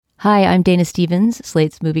Hi, I'm Dana Stevens,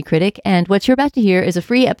 Slate's movie critic, and what you're about to hear is a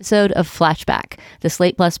free episode of Flashback, the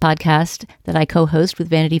Slate Plus podcast that I co-host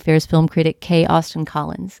with Vanity Fair's film critic Kay Austin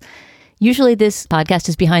Collins. Usually this podcast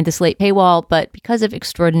is behind the Slate paywall, but because of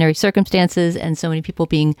extraordinary circumstances and so many people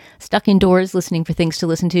being stuck indoors listening for things to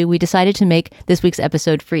listen to, we decided to make this week's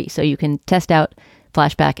episode free so you can test out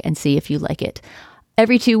Flashback and see if you like it.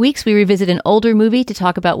 Every 2 weeks, we revisit an older movie to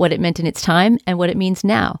talk about what it meant in its time and what it means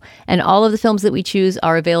now. And all of the films that we choose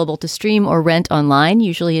are available to stream or rent online,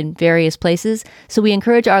 usually in various places. So we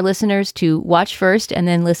encourage our listeners to watch first and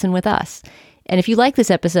then listen with us. And if you like this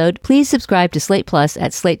episode, please subscribe to Slate Plus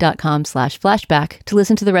at slate.com/flashback to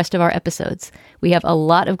listen to the rest of our episodes. We have a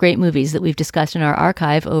lot of great movies that we've discussed in our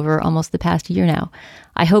archive over almost the past year now.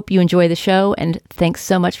 I hope you enjoy the show, and thanks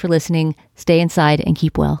so much for listening. Stay inside and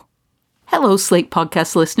keep well. Hello, Slate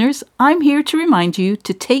Podcast listeners. I'm here to remind you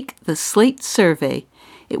to take the Slate survey.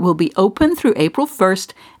 It will be open through April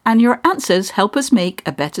 1st, and your answers help us make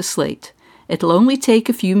a better Slate. It'll only take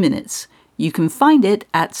a few minutes. You can find it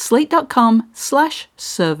at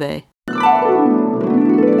slate.com/survey.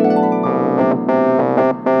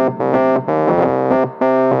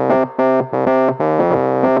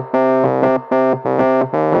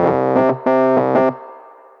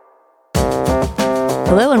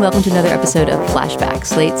 Hello and welcome to another episode of Flashback,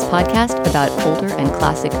 Slate's podcast about older and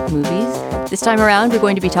classic movies. This time around, we're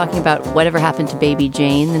going to be talking about Whatever Happened to Baby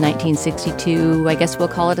Jane, the 1962, I guess we'll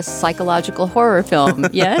call it a psychological horror film,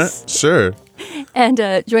 yes? Sure. And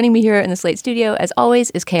joining me here in the Slate studio, as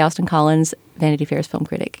always, is Kay Austin Collins, Vanity Fair's film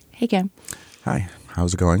critic. Hey, Cam. Hi.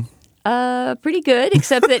 How's it going? Pretty good,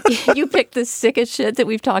 except that you picked the sickest shit that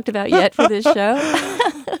we've talked about yet for this show.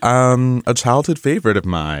 A childhood favorite of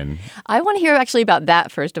mine. I want to hear actually about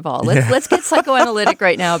that, first of all. Let's get psychoanalytic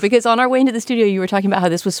right now, because on our way into the studio, you were talking about how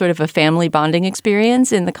this was sort of a family bonding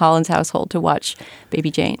experience in the Collins household to watch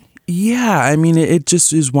Baby Jane. Yeah, I mean, it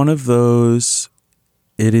just is one of those,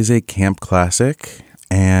 it is a camp classic.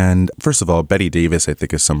 And first of all, Bette Davis, I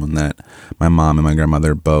think, is someone that my mom and my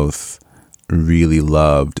grandmother both really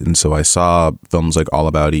loved. And so I saw films like All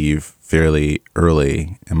About Eve fairly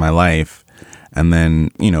early in my life. And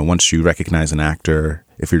then, you know, once you recognize an actor,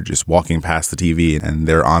 if you're just walking past the TV and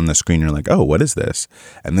they're on the screen, you're like, oh, what is this?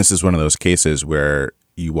 And this is one of those cases where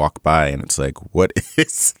you walk by and it's like, what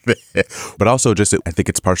is this? But also just, I think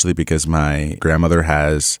it's partially because my grandmother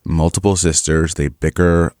has multiple sisters. They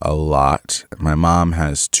bicker a lot. My mom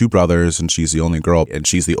has two brothers and she's the only girl and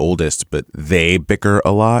she's the oldest, but they bicker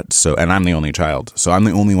a lot. So, and I'm the only child. So I'm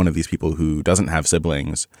the only one of these people who doesn't have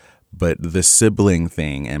siblings. But the sibling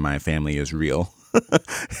thing in my family is real.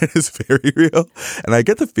 It is very real. And I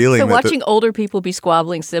get the feeling so that watching older people be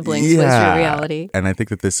squabbling siblings was your reality. And I think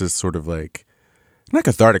that this is sort of like, not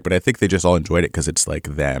cathartic, but I think they just all enjoyed it because it's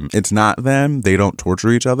like them. It's not them. They don't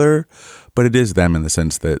torture each other, but it is them in the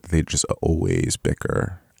sense that they just always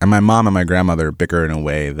bicker. And my mom and my grandmother bicker in a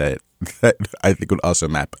way that I think would also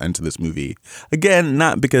map into this movie. Again,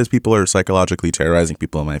 not because people are psychologically terrorizing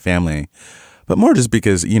people in my family, but more just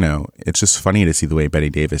because, you know, it's just funny to see the way Bette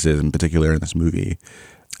Davis is in particular in this movie.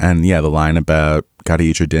 And yeah, the line about gotta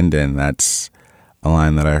eat your din-din, that's a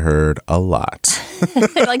line that I heard a lot.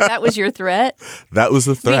 Like that was your threat? That was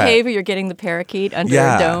the threat. Behave or you're getting the parakeet under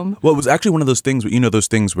a dome. Well, it was actually one of those things, you know, those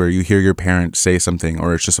things where you hear your parents say something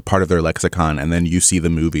or it's just a part of their lexicon and then you see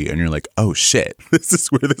the movie and you're like, oh shit, this is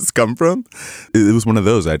where this come from? It was one of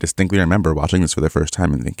those. I distinctly remember watching this for the first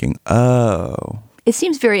time and thinking, oh. It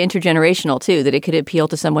seems very intergenerational, too, that it could appeal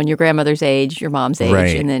to someone your grandmother's age, your mom's age,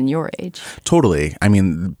 right, and then your age. Totally. I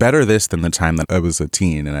mean, better this than the time that I was a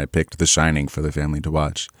teen and I picked The Shining for the family to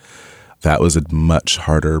watch. That was a much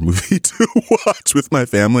harder movie to watch with my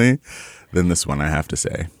family than this one, I have to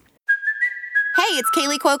say. Hey, it's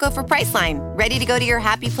Kaylee Cuoco for Priceline. Ready to go to your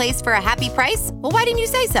happy place for a happy price? Well, why didn't you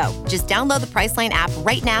say so? Just download the Priceline app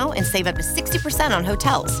right now and save up to 60% on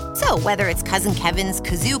hotels. So whether it's Cousin Kevin's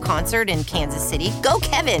Kazoo Concert in Kansas City, go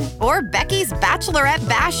Kevin, or Becky's Bachelorette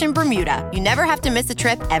Bash in Bermuda, you never have to miss a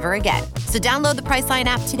trip ever again. So download the Priceline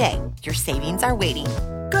app today. Your savings are waiting.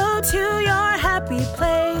 Go to your happy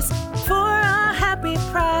place for a happy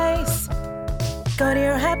price. Go to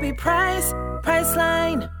your happy price,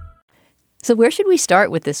 Priceline. So where should we start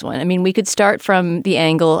with this one? I mean, we could start from the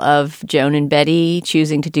angle of Joan and Betty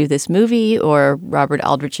choosing to do this movie, or Robert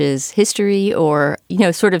Aldrich's history, or, you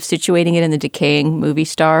know, sort of situating it in the decaying movie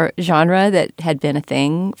star genre that had been a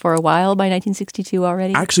thing for a while by 1962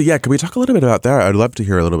 already. Actually, yeah, can we talk a little bit about that? I'd love to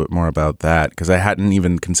hear a little bit more about that, because I hadn't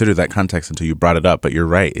even considered that context until you brought it up, but you're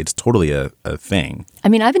right. It's totally a thing. I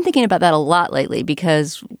mean, I've been thinking about that a lot lately,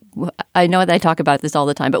 because I know that I talk about this all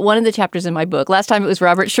the time, but one of the chapters in my book, last time it was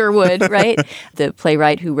Robert Sherwood, right? The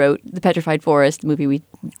playwright who wrote The Petrified Forest, the movie we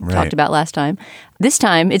talked about last time. This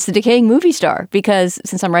time, it's the decaying movie star, because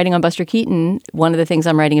since I'm writing on Buster Keaton, one of the things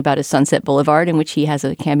I'm writing about is Sunset Boulevard, in which he has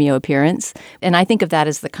a cameo appearance. And I think of that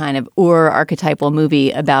as the kind of archetypal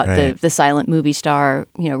movie about the silent movie star,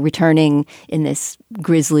 returning in this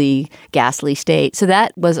grisly, ghastly state. So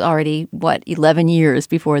that was already, 11 years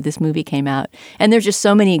before this movie came out. And there's just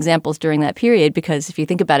so many examples during that period, because if you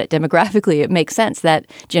think about it demographically, it makes sense. That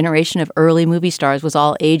generation of early movie stars was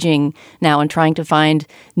all aging now and trying to find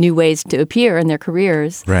new ways to appear in their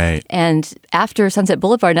careers. Right. And after Sunset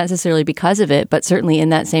Boulevard, not necessarily because of it, but certainly in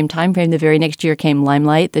that same time frame, the very next year came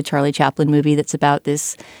Limelight, the Charlie Chaplin movie that's about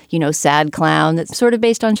this, sad clown that's sort of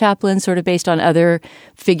based on Chaplin, sort of based on other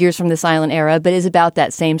figures from the silent era, but is about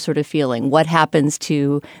that same sort of feeling. What happens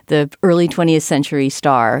to the early 20th century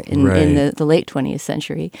star in the late 20th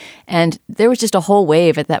century? And there was just a whole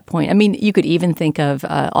wave at that point. I mean, you could even think of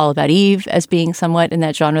All About Eve as being somewhat in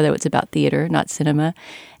that genre, though it's about theater, not cinema.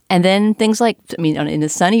 And then things like, in the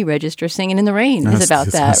Sunny Register, Singing in the Rain is about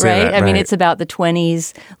that, right? I mean, it's about the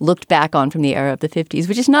 20s looked back on from the era of the 50s,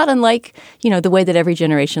 which is not unlike, the way that every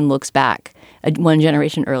generation looks back. One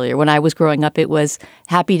generation earlier. When I was growing up, it was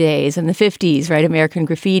Happy Days in the 50s, right? American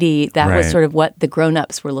Graffiti. That was sort of what the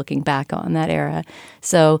grown-ups were looking back on, that era.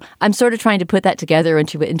 So I'm sort of trying to put that together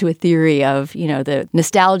into a theory of, the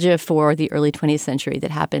nostalgia for the early 20th century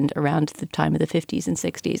that happened around the time of the 50s and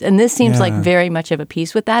 60s. And this seems like very much of a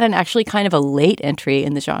piece with that, and actually kind of a late entry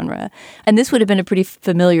in the genre. And this would have been a pretty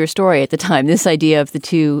familiar story at the time, this idea of the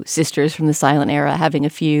two sisters from the silent era having a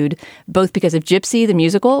feud, both because of Gypsy, the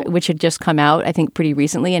musical, which had just come out, I think, pretty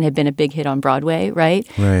recently and had been a big hit on Broadway, right?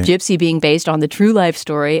 Gypsy being based on the true life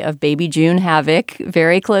story of Baby June Havoc,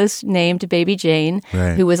 very close name to Baby Jane,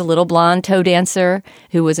 who was a little blonde toe dancer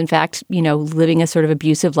who was, in fact, living a sort of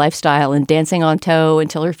abusive lifestyle and dancing on toe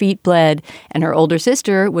until her feet bled. And her older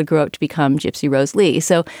sister would grow up to become Gypsy Rose Lee.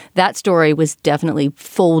 So that story was definitely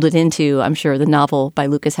folded into, I'm sure, the novel by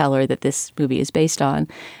Lucas Heller that this movie is based on.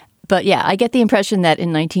 But yeah, I get the impression that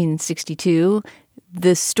in 1962,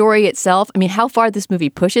 the story itself, how far this movie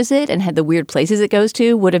pushes it and had the weird places it goes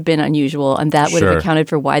to would have been unusual. And that would have accounted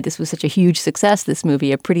for why this was such a huge success, this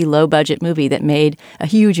movie, a pretty low budget movie that made a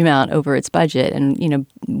huge amount over its budget and,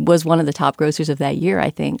 was one of the top grossers of that year,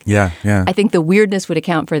 I think. Yeah. I think the weirdness would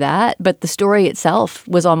account for that, but the story itself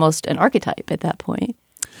was almost an archetype at that point.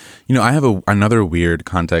 I have another weird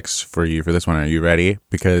context for you for this one. Are you ready?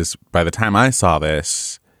 Because by the time I saw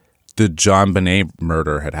this, the JonBenet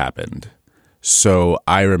murder had happened. So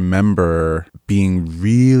I remember being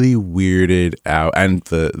really weirded out, and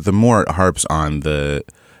the more it harps on the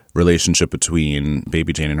relationship between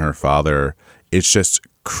Baby Jane and her father, it's just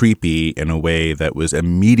creepy in a way that was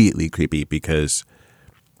immediately creepy because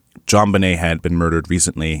JonBenet had been murdered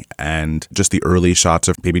recently, and just the early shots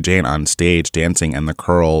of Baby Jane on stage dancing and the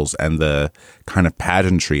curls and the kind of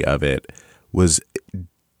pageantry of it was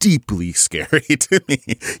deeply scary to me,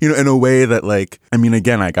 in a way that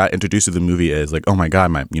again, I got introduced to the movie as oh my God,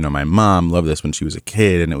 my mom loved this when she was a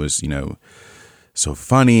kid, and it was, so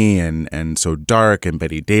funny and so dark, and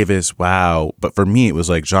Betty Davis, wow. But for me, it was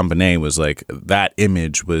JonBenet was that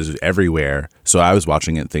image was everywhere. So I was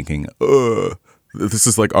watching it thinking, ugh, this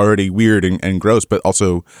is already weird and gross, but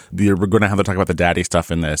also we're going to have to talk about the daddy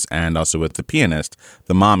stuff in this, and also with the pianist,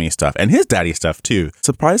 the mommy stuff, and his daddy stuff too.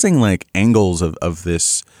 Surprising angles of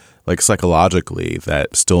this psychologically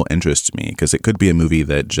that still interests me, because it could be a movie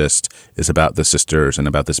that just is about the sisters and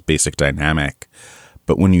about this basic dynamic.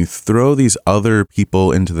 But when you throw these other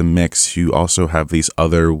people into the mix who also have these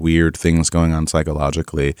other weird things going on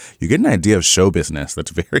psychologically, you get an idea of show business that's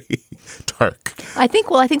very dark. I think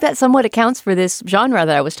that somewhat accounts for this genre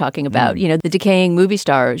that I was talking about, the decaying movie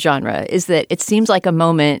star genre, is that it seems like a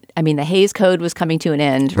moment. The Hays Code was coming to an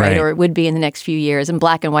end, right? Or it would be in the next few years, and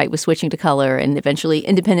black and white was switching to color, and eventually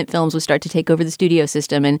independent films would start to take over the studio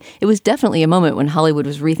system. And it was definitely a moment when Hollywood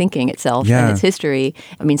was rethinking itself and its history.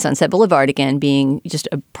 Sunset Boulevard, again, being just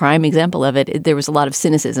a prime example of it. There was a lot of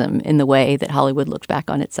cynicism in the way that Hollywood looked back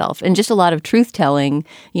on itself, and just a lot of truth-telling,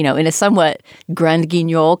 in a somewhat grand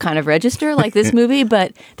guignol kind of register like this movie,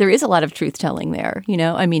 but there is a lot of truth-telling there,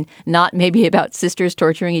 not maybe about sisters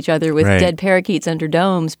torturing each other with dead parakeets under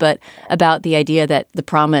domes, but about the idea that the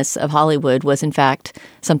promise of Hollywood was, in fact,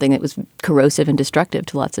 something that was corrosive and destructive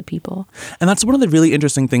to lots of people. And that's one of the really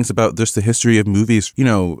interesting things about just the history of movies,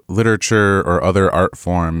 literature or other art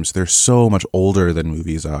forms. They're so much older than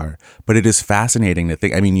movies are, but it is fascinating to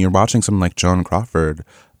think. You're watching someone like Joan Crawford,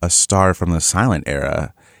 a star from the silent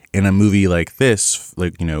era, in a movie like this,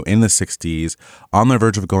 like, you know, in the 60s, on the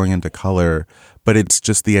verge of going into color. But it's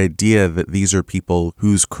just the idea that these are people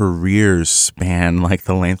whose careers span like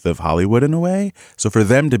the length of Hollywood in a way. So for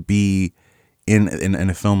them to be in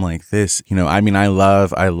a film like this, you know, I mean, I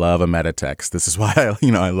love a meta text. This is why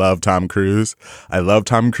I love Tom Cruise. I love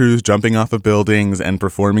Tom Cruise jumping off of buildings and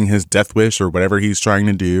performing his death wish or whatever he's trying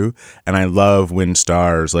to do. And I love when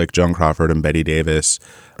stars like Joan Crawford and Bette Davis,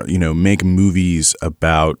 you know, make movies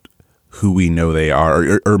about who we know they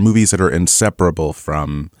are, or movies that are inseparable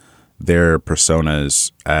from their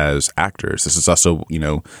personas as actors. This is also, you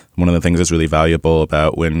know, one of the things that's really valuable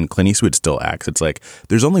about when Clint Eastwood still acts. It's like,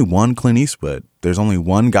 there's only one Clint Eastwood. There's only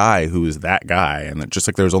one guy who is that guy. And just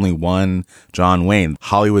like there's only one John Wayne.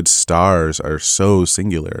 Hollywood stars are so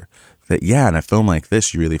singular that, yeah, in a film like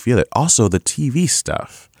this, you really feel it. Also, the TV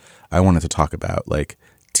stuff I wanted to talk about, like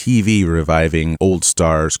TV reviving old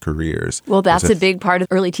stars' careers. Well, that's a big part of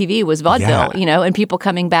early TV was vaudeville, you know, and people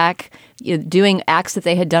coming back, you know, doing acts that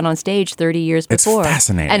they had done on stage 30 years before. It's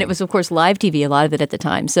fascinating. And it was, of course, live TV, a lot of it at the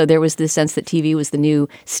time. So there was this sense that TV was the new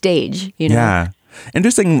stage, you know. Yeah.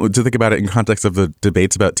 Interesting to think about it in context of the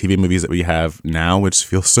debates about TV movies that we have now, which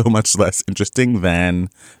feels so much less interesting than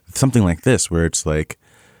something like this, where it's like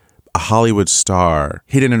a Hollywood star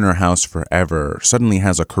hidden in her house forever suddenly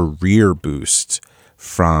has a career boost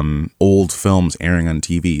from old films airing on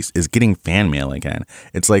TV, is getting fan mail again.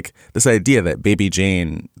 It's like this idea that Baby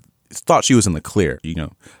Jane thought she was in the clear. You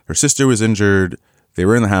know, her sister was injured. They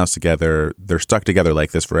were in the house together. They're stuck together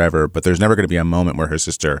like this forever, but there's never going to be a moment where her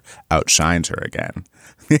sister outshines her again.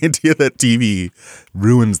 The idea that TV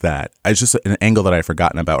ruins that. It's just an angle that I'd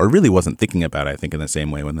forgotten about, or really wasn't thinking about, I think, in the same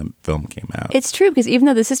way when the film came out. It's true, because even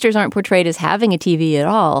though the sisters aren't portrayed as having a TV at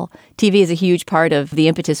all, TV is a huge part of the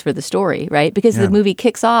impetus for the story, right? Because the movie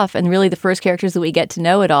kicks off, and really the first characters that we get to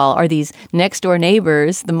know at all are these next-door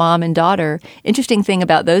neighbors, the mom and daughter. Interesting thing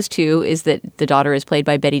about those two is that the daughter is played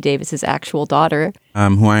by Bette Davis's actual daughter.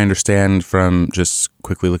 Who I understand from just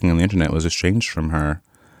quickly looking on the internet was estranged from her,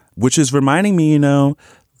 which is reminding me, you know,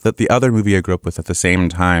 that the other movie I grew up with at the same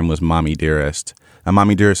time was Mommy Dearest. And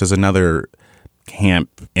Mommy Dearest is another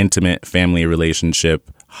camp, intimate family relationship,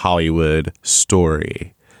 Hollywood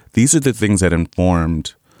story. These are the things that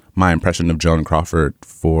informed my impression of Joan Crawford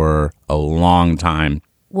for a long time.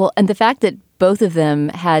 Well, and the fact that both of them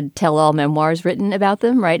had tell-all memoirs written about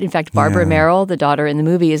them, right? In fact, Barbara Merrill, the daughter in the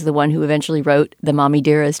movie, is the one who eventually wrote The Mommy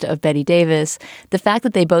Dearest of Bette Davis. The fact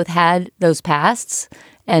that they both had those pasts,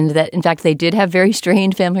 and that, in fact, they did have very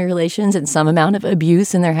strained family relations and some amount of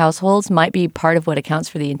abuse in their households might be part of what accounts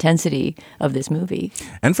for the intensity of this movie.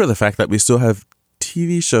 And for the fact that we still have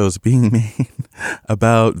TV shows being made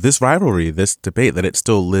about this rivalry, this debate, that it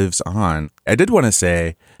still lives on. I did want to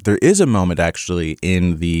say there is a moment actually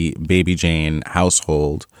in the Baby Jane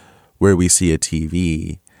household where we see a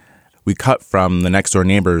TV. We cut from the next door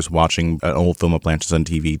neighbors watching an old film of Blanche's on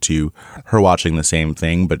TV to her watching the same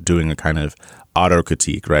thing, but doing a kind of auto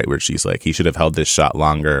critique, right? Where she's like, he should have held this shot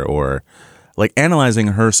longer, or like analyzing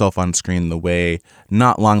herself on screen the way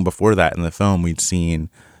not long before that in the film we'd seen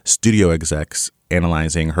studio execs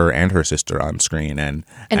analyzing her and her sister on screen. And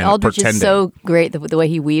Aldrich is so great, the way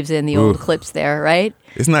he weaves in the old clips there, right?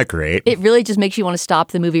 Isn't that great? It really just makes you want to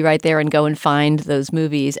stop the movie right there and go and find those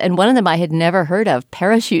movies. And one of them I had never heard of,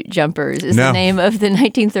 Parachute Jumpers, is the name of the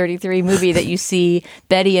 1933 movie that you see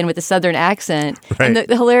Betty in with a Southern accent. Right. And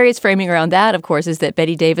the hilarious framing around that, of course, is that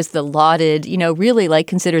Bette Davis, the lauded, you know, really like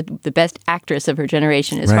considered the best actress of her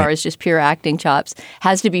generation as far as just pure acting chops,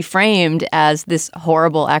 has to be framed as this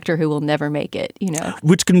horrible actor who will never make it, you know.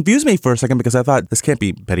 Which confused me for a second because I thought this can't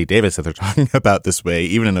be Bette Davis that they're talking about this way,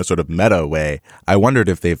 even in a sort of meta way. I wondered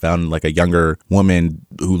if they found like a younger woman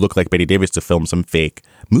who looked like Bette Davis to film some fake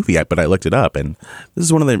movie, but I looked it up, and this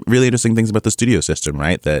is one of the really interesting things about the studio system,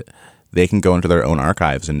 right? That they can go into their own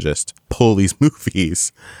archives and just pull these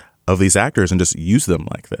movies of these actors and just use them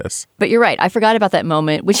like this. But you're right. I forgot about that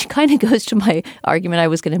moment, which kind of goes to my argument I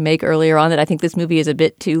was going to make earlier on that I think this movie is a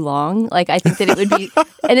bit too long. Like, I think that it would be,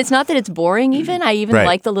 and it's not that it's boring even. I even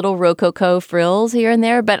like the little Rococo frills here and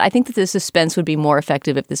there, but I think that the suspense would be more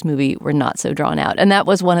effective if this movie were not so drawn out. And that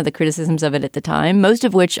was one of the criticisms of it at the time, most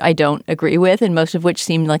of which I don't agree with, and most of which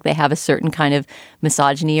seemed like they have a certain kind of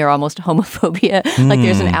misogyny or almost homophobia. Like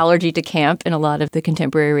there's an allergy to camp in a lot of the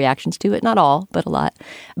contemporary reactions to it. Not all, but a lot.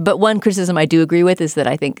 But But one criticism I do agree with is that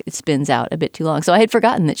I think it spins out a bit too long. So I had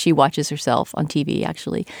forgotten that she watches herself on TV,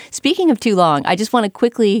 actually. Speaking of too long, I just want to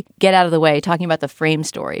quickly get out of the way talking about the frame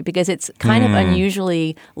story, because it's kind of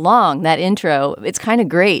unusually long, that intro. It's kind of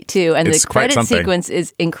great, too. And it's the credit sequence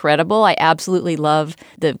is incredible. I absolutely love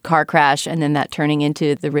the car crash and then that turning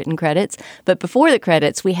into the written credits. But before the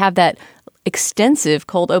credits, we have that extensive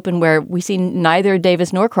cold open where we see neither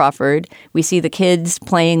Davis nor Crawford. We see the kids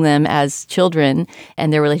playing them as children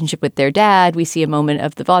and their relationship with their dad. We see a moment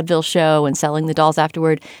of the vaudeville show and selling the dolls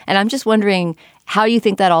afterward. And I'm just wondering how you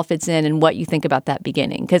think that all fits in and what you think about that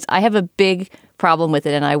beginning. Because I have a big problem with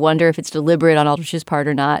it, and I wonder if it's deliberate on Aldrich's part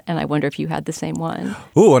or not, and I wonder if you had the same one.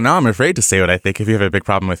 Oh, well, now I'm afraid to say what I think if you have a big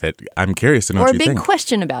problem with it. I'm curious to know what you think. Or a big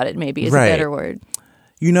question about it, maybe, is a better word.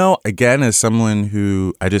 You know, again, as someone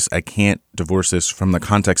who I can't divorce this from the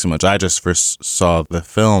context in which I just first saw the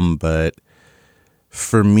film, but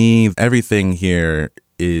for me, everything here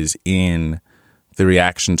is in the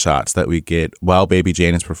reaction shots that we get while Baby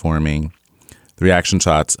Jane is performing, the reaction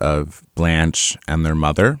shots of Blanche and their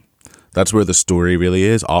mother. That's where the story really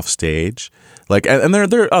is, off stage. Like, and there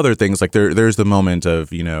are other things, like there's the moment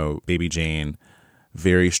of, you know, Baby Jane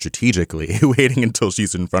very strategically waiting until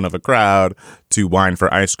she's in front of a crowd to whine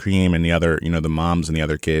for ice cream, and the other, you know, the moms and the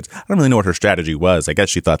other kids. I don't really know what her strategy was. I guess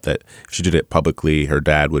she thought that if she did it publicly, her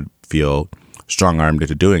dad would feel strong-armed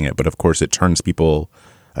into doing it. But of course, it turns people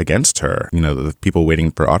against her, you know, the people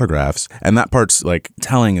waiting for autographs. And that part's like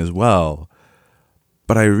telling as well.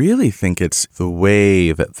 But I really think it's the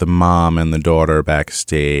way that the mom and the daughter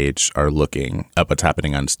backstage are looking at what's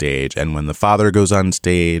happening on stage. And when the father goes on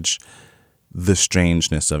stage, the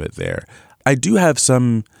strangeness of it there. I do have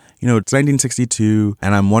some, you know, it's 1962,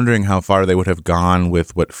 and I'm wondering how far they would have gone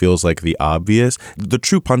with what feels like the obvious. The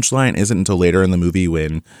true punchline isn't until later in the movie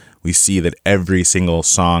when we see that every single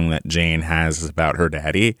song that Jane has is about her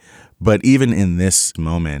daddy. But even in this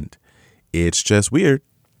moment, it's just weird.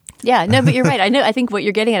 Yeah, no, but you're right. I think what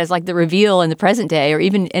you're getting at is like the reveal in the present day, or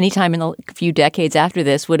even any time in the few decades after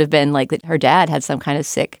this, would have been like that her dad had some kind of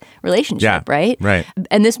sick relationship, right? Right.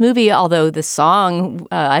 And this movie, although the song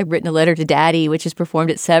 "I've Written a Letter to Daddy," which is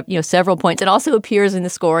performed at several points, it also appears in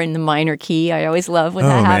the score in the minor key. I always love when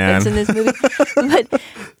that happens in this movie. But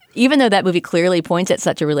even though that movie clearly points at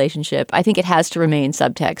such a relationship, I think it has to remain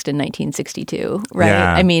subtext in 1962, right?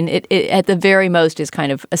 Yeah. I mean, it at the very most is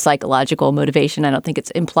kind of a psychological motivation. I don't think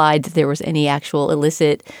it's implied that there was any actual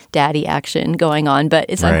illicit daddy action going on, but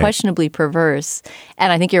it's unquestionably perverse.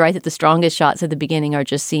 And I think you're right that the strongest shots at the beginning are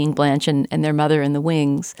just seeing Blanche and their mother in the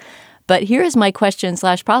wings. But here's my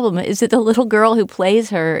question/problem, is that the little girl who plays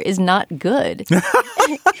her is not good.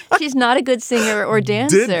 She's not a good singer or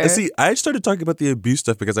dancer. I started talking about the abuse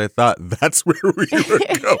stuff because I thought that's where we were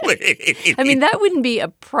going. I mean, that wouldn't be a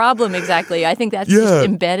problem exactly. I think that's just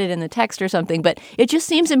embedded in the text or something. But it just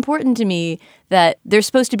seems important to me that there's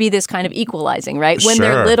supposed to be this kind of equalizing, right? When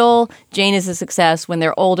they're little, Jane is a success. When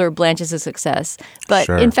they're older, Blanche is a success. But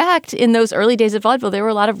in fact, in those early days of vaudeville, there were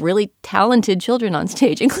a lot of really talented children on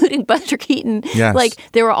stage, including Buster Keaton. Yes. Like,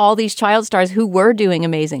 there were all these child stars who were doing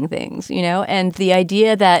amazing things, you know? And the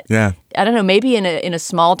idea that, I don't know, maybe in a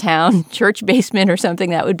small town church basement or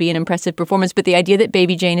something, that would be an impressive performance. But the idea that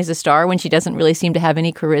Baby Jane is a star when she doesn't really seem to have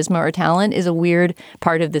any charisma or talent is a weird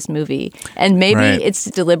part of this movie. And maybe it's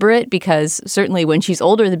deliberate because certainly when she's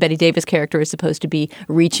older, the Bette Davis character is supposed to be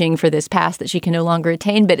reaching for this past that she can no longer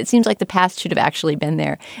attain. But it seems like the past should have actually been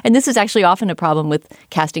there. And this is actually often a problem with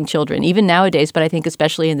casting children, even nowadays, but I think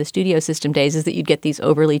especially in the studio system days, is that you'd get these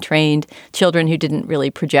overly trained children who didn't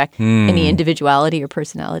really project any individuality or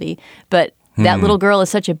personality. But that little girl is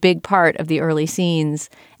such a big part of the early scenes.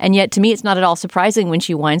 And yet, to me, it's not at all surprising when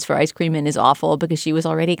she whines for ice cream and is awful, because she was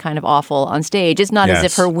already kind of awful on stage. It's not as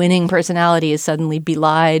if her winning personality is suddenly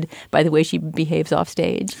belied by the way she behaves off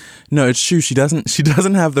stage. No, it's true. She doesn't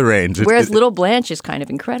have the range. Whereas little Blanche is kind of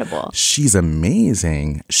incredible. She's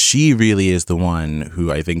amazing. She really is the one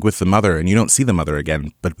who, I think, with the mother, and you don't see the mother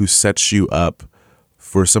again, but who sets you up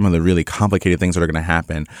for some of the really complicated things that are going to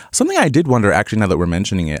happen. Something I did wonder, actually, now that we're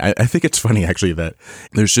mentioning it, I think it's funny, actually, that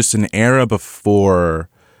there's just an era before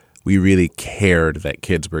we really cared that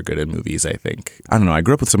kids were good in movies, I think. I don't know. I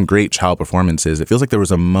grew up with some great child performances. It feels like there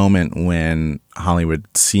was a moment when Hollywood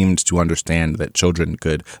seemed to understand that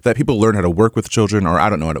that people learn how to work with children, or I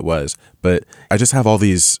don't know what it was. But I just have all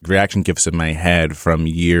these reaction gifs in my head from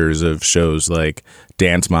years of shows like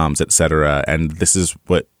Dance Moms, etc. And this is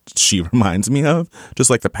what she reminds me of, just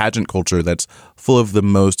like the pageant culture that's full of the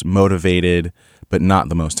most motivated but not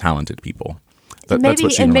the most talented people. That's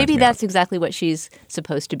what she maybe reminds me that's of. exactly what she's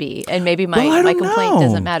supposed to be. And maybe my Well, I don't complaint know.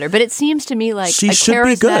 doesn't matter. But it seems to me like She a should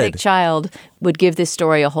be charismatic good. child would give this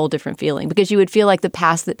story a whole different feeling, because you would feel like the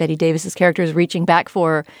past that Bette Davis's character is reaching back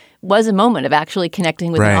for was a moment of actually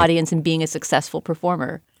connecting with an Right. audience and being a successful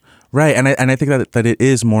performer. Right, and I think that it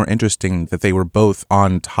is more interesting that they were both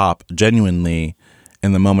on top genuinely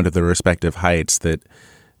in the moment of their respective heights, that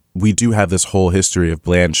we do have this whole history of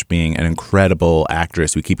Blanche being an incredible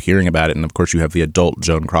actress. We keep hearing about it, and of course you have the adult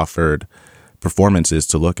Joan Crawford performances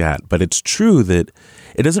to look at. But it's true that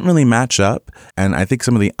it doesn't really match up, and I think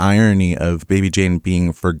some of the irony of Baby Jane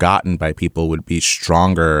being forgotten by people would be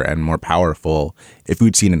stronger and more powerful if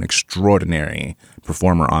we'd seen an extraordinary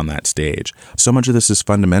performer on that stage. So much of this is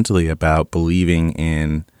fundamentally about believing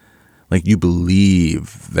in, like, you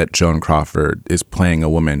believe that Joan Crawford is playing a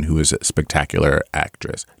woman who is a spectacular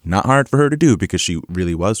actress. Not hard for her to do because she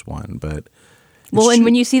really was one, but... Well, it's and true.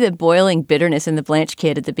 when you see the boiling bitterness in the Blanche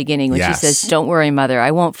kid at the beginning, when Yes. she says, "Don't worry, mother,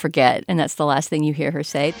 I won't forget," and that's the last thing you hear her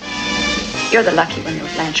say. You're the lucky one, though,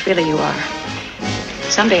 Blanche. Really, you are.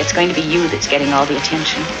 Someday it's going to be you that's getting all the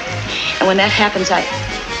attention. And when that happens, I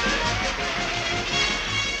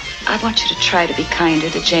want you to try to be kinder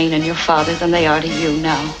to Jane and your father than they are to you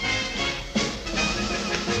now.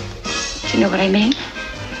 Do you know what I mean?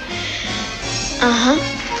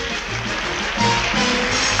 Uh-huh.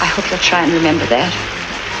 I hope you'll try and remember that.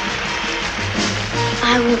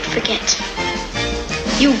 I won't forget.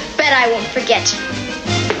 You bet I won't forget.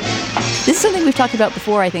 This is something we've talked about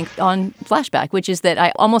before, I think, on Flashback, which is that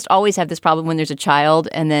I almost always have this problem when there's a child,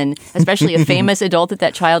 and then especially a famous adult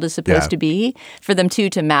that child is supposed Yeah. to be, for them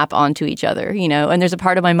two to map onto each other, you know? And there's a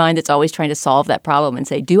part of my mind that's always trying to solve that problem and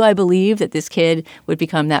say, do I believe that this kid would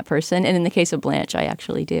become that person? And in the case of Blanche, I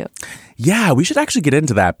actually do. Yeah, we should actually get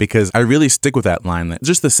into that because I really stick with that line. That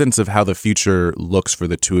just the sense of how the future looks for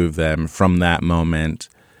the two of them from that moment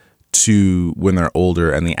to when they're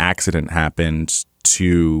older and the accident happened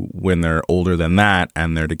to when they're older than that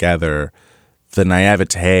and they're together. The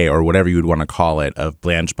naivete, or whatever you would want to call it, of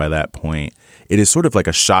Blanche by that point, it is sort of like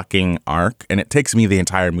a shocking arc, and it takes me the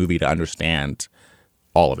entire movie to understand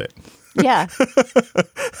all of it. Yeah.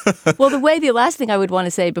 Well, the last thing I would want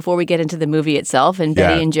to say before we get into the movie itself and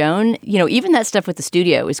Betty Yeah. and Joan, you know, even that stuff with the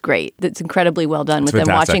studio is great. That's incredibly well done with them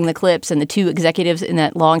fantastic. watching the clips and the two executives in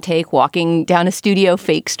that long take walking down a studio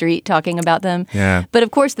fake street talking about them. Yeah. But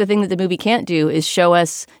of course, the thing that the movie can't do is show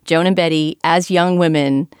us Joan and Betty as young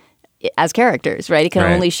women as characters, right? It can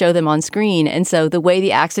Right. only show them on screen. And so the way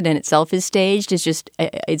the accident itself is staged is just,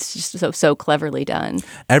 it's just so cleverly done.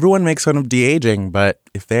 Everyone makes fun of de-aging, but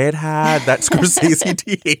if they had that Scorsese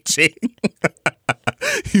de-aging,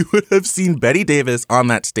 you would have seen Bette Davis on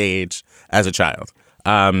that stage as a child.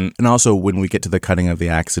 And also, when we get to the cutting of the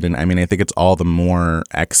accident, I mean, I think it's all the more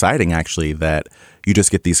exciting, actually, that you just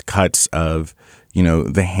get these cuts of, you know,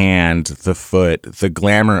 the hand, the foot, the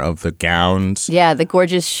glamour of the gowns. Yeah, the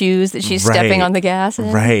gorgeous shoes that she's stepping on the gas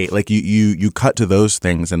in. Right. Like you cut to those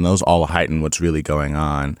things and those all heighten what's really going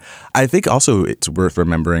on. I think also it's worth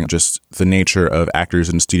remembering just the nature of actors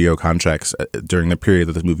and studio contracts during the period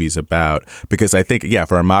that the movie's about. Because I think, yeah,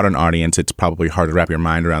 for a modern audience, it's probably hard to wrap your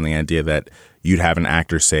mind around the idea that you'd have an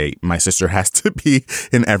actor say, my sister has to be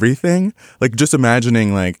in everything. Like, just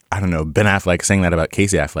imagining, like, I don't know, Ben Affleck saying that about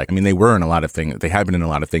Casey Affleck. I mean, they were in a lot of things. They have been in a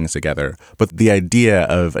lot of things together. But the idea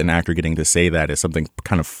of an actor getting to say that is something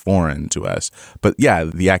kind of foreign to us. But yeah,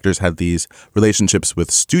 the actors had these relationships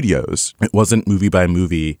with studios. It wasn't movie by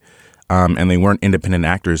movie, and they weren't independent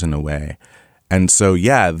actors in a way. And so,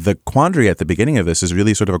 yeah, the quandary at the beginning of this is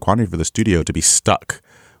really sort of a quandary for the studio to be stuck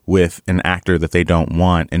with an actor that they don't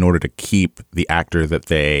want in order to keep the actor that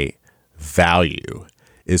they value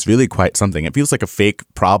is really quite something. It feels like a fake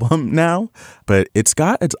problem now, but it's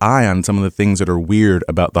got its eye on some of the things that are weird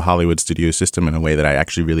about the Hollywood studio system in a way that I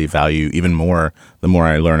actually really value even more the more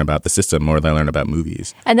I learn about the system, more than I learn about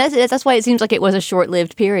movies. And that's why it seems like it was a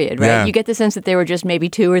short-lived period, right? Yeah. You get the sense that there were just maybe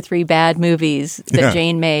 2 or 3 bad movies that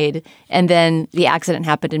Jane made, and then the accident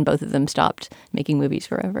happened and both of them stopped making movies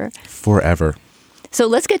forever. Forever. So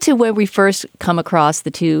let's get to where we first come across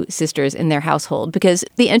the two sisters in their household, because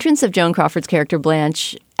the entrance of Joan Crawford's character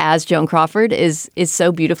Blanche as Joan Crawford is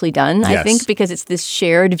so beautifully done, I Yes. think, because it's this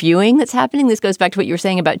shared viewing that's happening. This goes back to what you were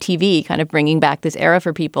saying about TV, kind of bringing back this era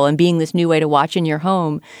for people and being this new way to watch in your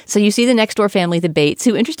home. So you see the next door family, the Bates,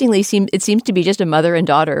 who interestingly it seems to be just a mother and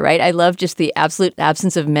daughter, right? I love just the absolute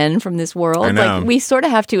absence of men from this world. I know. Like, we sort of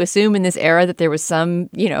have to assume in this era that there was some,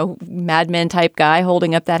 you know, Mad Men type guy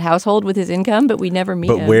holding up that household with his income, but we never meet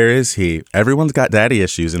But him. where is he? Everyone's got daddy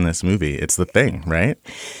issues in this movie. It's the thing, right?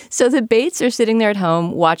 So the Bates are sitting there at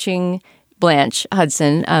home watching Blanche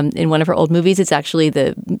Hudson in one of her old movies. It's actually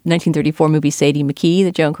the 1934 movie Sadie McKee,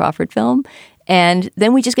 the Joan Crawford film. And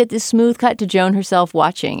then we just get this smooth cut to Joan herself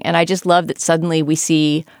watching. And I just love that suddenly we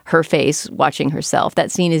see her face watching herself.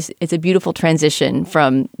 That scene it's a beautiful transition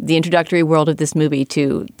from the introductory world of this movie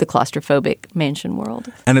to the claustrophobic mansion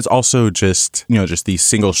world. And it's also just, just these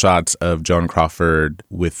single shots of Joan Crawford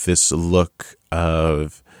with this look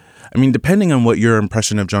of, depending on what your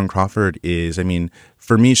impression of Joan Crawford is,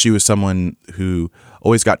 for me, she was someone who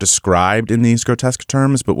always got described in these grotesque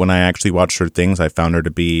terms. But when I actually watched her things, I found her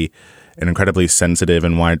to be an incredibly sensitive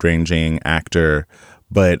and wide-ranging actor.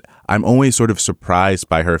 But I'm always sort of surprised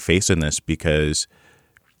by her face in this because,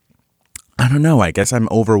 I don't know, I guess I'm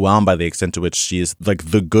overwhelmed by the extent to which she is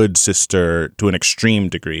like the good sister to an extreme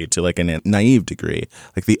degree, to like a naive degree,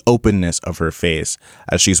 like the openness of her face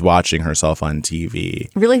as she's watching herself on TV.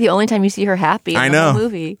 Really the only time you see her happy in the whole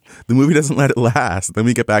movie. The movie doesn't let it last. Then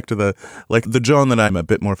we get back to the Joan that I'm a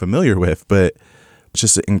bit more familiar with, but it's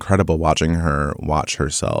just incredible watching her watch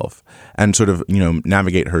herself and sort of,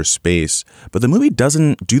 navigate her space. But the movie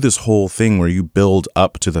doesn't do this whole thing where you build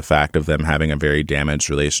up to the fact of them having a very damaged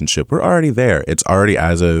relationship. We're already there. It's already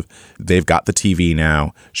as of they've got the TV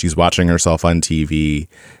now. She's watching herself on TV.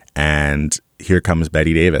 And here comes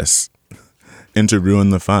Bette Davis in to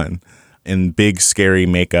ruin the fun in big, scary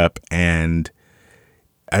makeup. And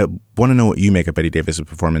I want to know what you make of Bette Davis'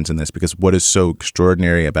 performance in this, because what is so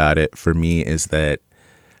extraordinary about it for me is that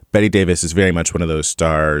Bette Davis is very much one of those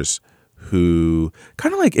stars who,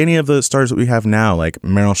 kind of like any of the stars that we have now, like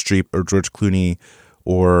Meryl Streep or George Clooney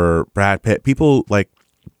or Brad Pitt, people like,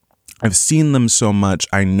 I've seen them so much.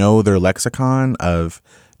 I know their lexicon of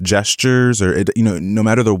gestures or, no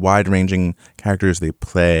matter the wide-ranging characters they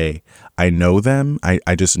play, I know them.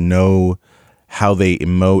 I just know how they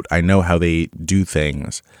emote. I know how they do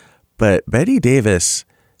things. But Bette Davis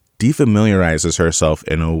defamiliarizes herself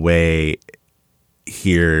in a way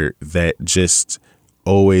here that just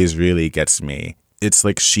always really gets me. It's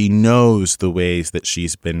like she knows the ways that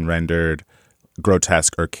she's been rendered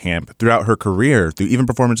grotesque or camp throughout her career, through even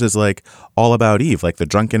performances like All About Eve, like the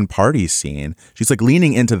drunken party scene. She's like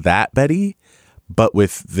leaning into that Betty, but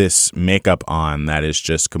with this makeup on that is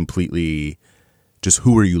just completely... just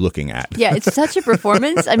who are you looking at? Yeah, it's such a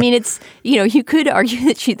performance. It's, you could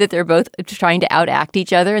argue that they're both trying to outact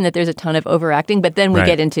each other and that there's a ton of overacting. But then we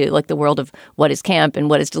get into like the world of what is camp and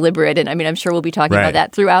what is deliberate. And I'm sure we'll be talking about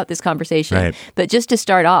that throughout this conversation. Right. But just to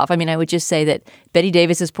start off, I would just say that Bette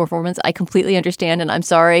Davis's performance, I completely understand. And I'm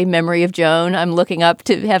sorry, memory of Joan. I'm looking up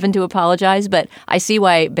to heaven to apologize. But I see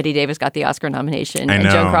why Bette Davis got the Oscar nomination and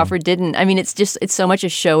Joan Crawford didn't. It's so much a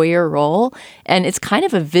showier role. And it's kind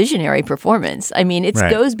of a visionary performance. It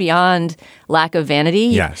goes beyond lack of vanity,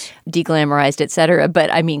 yes, deglamorized, et cetera.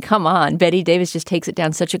 But come on. Bette Davis just takes it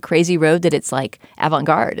down such a crazy road that it's like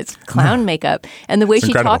avant-garde. It's clown makeup. And the way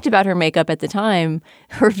she talked about her makeup at the time,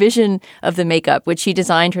 her vision of the makeup, which she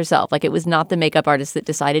designed herself, like it was not the makeup artist that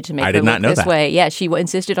decided to make her look this way. Yeah, she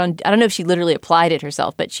insisted on, I don't know if she literally applied it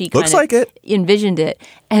herself, but she kind of envisioned it.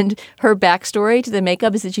 And her backstory to the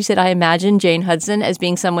makeup is that she said, I imagine Jane Hudson as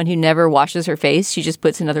being someone who never washes her face. She just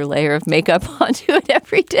puts another layer of makeup onto it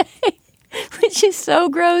every day, which is so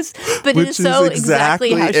gross, but it is so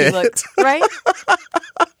exactly how she looks, right?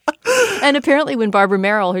 And apparently when Barbara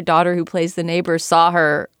Merrill, her daughter who plays the neighbor, saw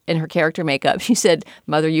her in her character makeup, she said,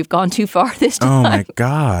 Mother, you've gone too far this time. Oh my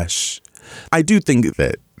gosh. I do think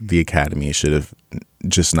that the Academy should have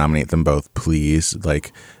just nominate them both, please.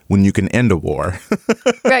 Like, when you can end a war.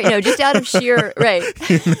 Right, just out of sheer, right.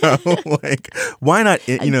 Why not,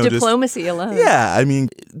 diplomacy alone. Yeah,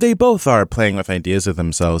 they both are playing with ideas of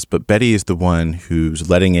themselves, but Betty is the one who's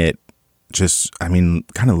letting it just, kind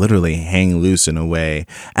of literally hang loose in a way.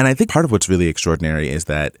 And I think part of what's really extraordinary is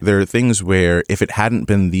that there are things where if it hadn't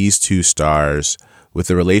been these two stars, with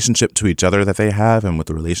the relationship to each other that they have and with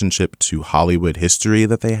the relationship to Hollywood history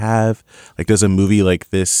that they have, like, does a movie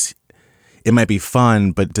like this, it might be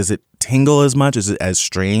fun, but does it tingle as much? Is it as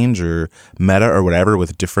strange or meta or whatever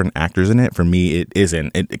with different actors in it? For me, it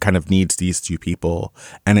isn't. It kind of needs these two people,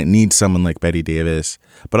 and it needs someone like Bette Davis.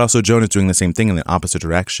 But also Joan is doing the same thing in the opposite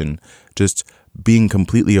direction, just being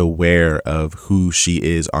completely aware of who she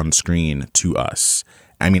is on screen to us.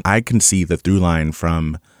 I can see the through line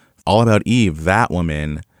from All About Eve, that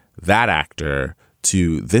woman, that actor,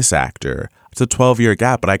 to this actor. It's a 12-year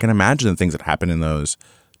gap, but I can imagine the things that happened in those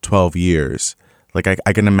 12 years. Like,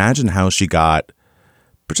 I can imagine how she got,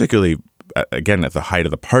 particularly, again, at the height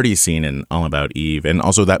of the party scene in All About Eve, and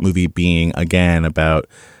also that movie being, again, about,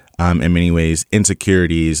 in many ways,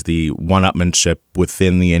 insecurities, the one-upmanship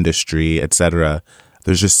within the industry, etc.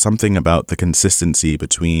 there's just something about the consistency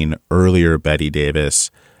between earlier Bette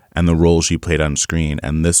Davis and the role she played on screen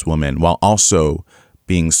and this woman, while also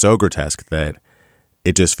being so grotesque that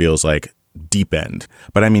it just feels like deep end.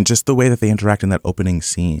 But I mean, just the way that they interact in that opening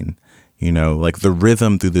scene, you know, like the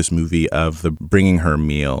rhythm through this movie of the bringing her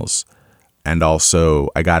meals. And also,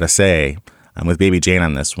 I gotta say, I'm with Baby Jane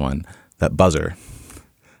on this one, that buzzer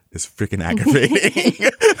is freaking aggravating.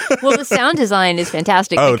 Well, the sound design is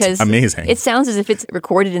fantastic because it's amazing. It sounds as if it's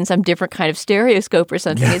recorded in some different kind of stereoscope or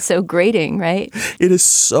something. Yeah. It's so grating, right? It is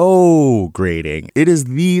so grating. It is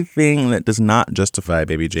the thing that does not justify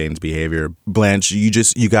Baby Jane's behavior. Blanche,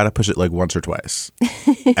 you got to push it like once or twice.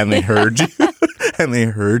 And they heard you. And they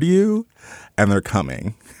heard you. And they're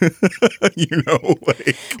coming. You know,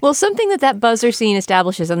 like. Well, something that buzzer scene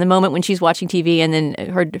establishes on the moment when she's watching TV and then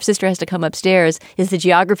her sister has to come upstairs is the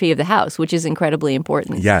geography of the house, which is incredibly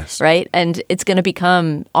important. Yes. Right? And it's going to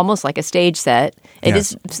become almost like a stage set. It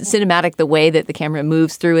is cinematic the way that the camera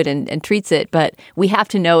moves through it and treats it, but we have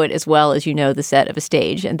to know it as well as you know the set of a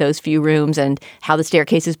stage and those few rooms and how the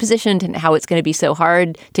staircase is positioned and how it's going to be so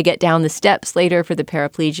hard to get down the steps later for the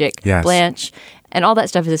paraplegic Blanche. And all that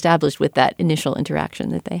stuff is established with that initial interaction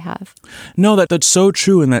that they have. No, that's so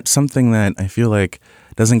true. And that's something that I feel like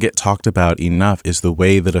doesn't get talked about enough is the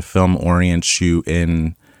way that a film orients you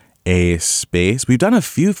in a space. We've done a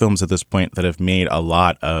few films at this point that have made a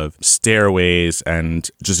lot of stairways and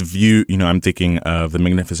just view, you know, I'm thinking of The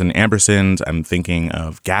Magnificent Ambersons, I'm thinking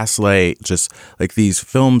of Gaslight, just like these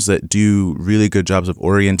films that do really good jobs of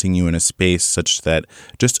orienting you in a space such that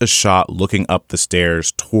just a shot looking up the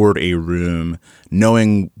stairs toward a room,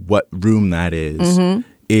 knowing what room that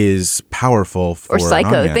is powerful for Or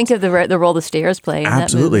Psycho. an Think of the role the stairs play in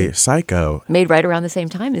Absolutely. that movie. Psycho. Made right around the same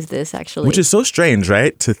time as this, actually. Which is so strange,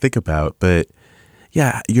 right, to think about. But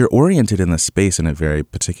yeah, you're oriented in the space in a very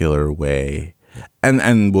particular way.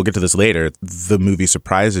 And we'll get to this later. The movie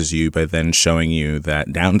surprises you by then showing you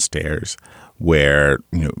that downstairs where,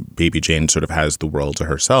 you know, Baby Jane sort of has the world to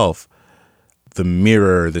herself, the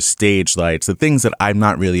mirror, the stage lights, the things that I'm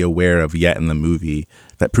not really aware of yet in the movie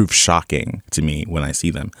that prove shocking to me when I see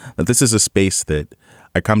them. That this is a space that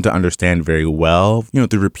I come to understand very well, you know,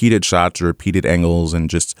 through repeated shots or repeated angles and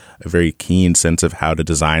just a very keen sense of how to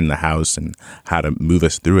design the house and how to move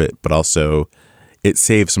us through it. But also it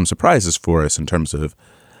saves some surprises for us in terms of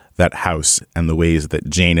that house and the ways that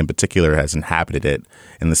Jane in particular has inhabited it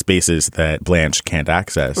in the spaces that Blanche can't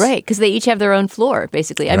access. Right, because they each have their own floor,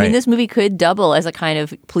 basically. I mean, this movie could double as a kind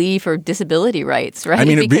of plea for disability rights, right? I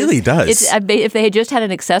mean, it really does. If they had just had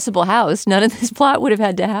an accessible house, none of this plot would have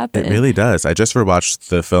had to happen. It really does. I just rewatched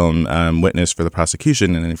the film Witness for the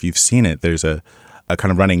Prosecution, and if you've seen it, there's a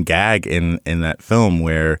kind of running gag in that film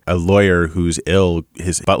where a lawyer who's ill,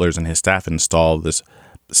 his butlers and his staff install this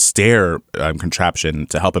stair contraption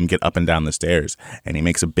to help him get up and down the stairs, and he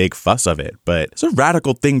makes a big fuss of it. But it's a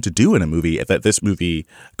radical thing to do in a movie that this movie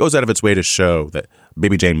goes out of its way to show that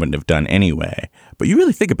Baby Jane wouldn't have done anyway. But you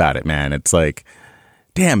really think about it, man. It's like,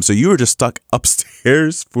 damn, so you were just stuck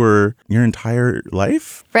upstairs for your entire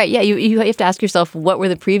life? Right, yeah. You have to ask yourself, what were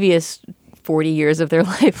the previous 40 years of their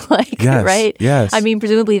life like, yes, right? Yes. I mean,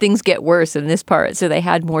 presumably things get worse in this part, so they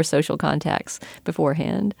had more social contacts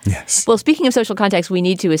beforehand. Yes. Well, speaking of social contacts, we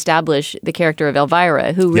need to establish the character of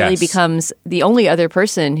Elvira, who really becomes the only other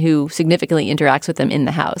person who significantly interacts with them in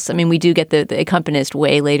the house. I mean, we do get the accompanist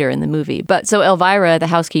way later in the movie. But so Elvira, the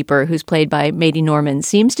housekeeper, who's played by Maddie Norman,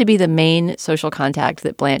 seems to be the main social contact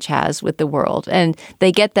that Blanche has with the world. And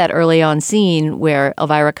they get that early on scene where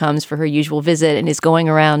Elvira comes for her usual visit and is going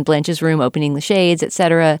around Blanche's room, opening the shades,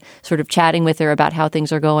 etc., sort of chatting with her about how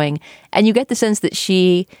things are going. And you get the sense that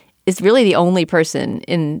she is really the only person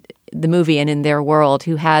in the movie and in their world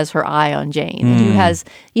who has her eye on Jane, and who has,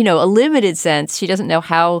 you know, a limited sense. She doesn't know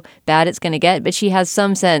how bad it's going to get, but she has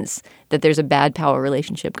some sense that there's a bad power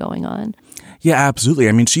relationship going on. Yeah, absolutely.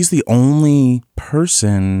 I mean, she's the only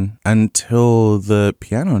person until the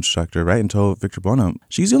piano instructor, right? Until Victor Buono.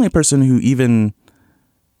 She's the only person who even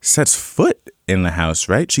sets foot in the house,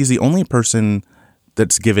 right? She's the only person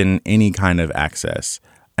that's given any kind of access.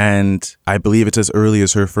 And I believe it's as early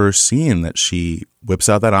as her first scene that she whips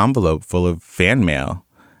out that envelope full of fan mail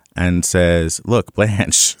and says, look,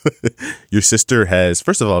 Blanche, your sister has,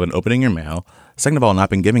 first of all, been opening your mail. Second of all, not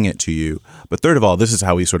been giving it to you. But third of all, this is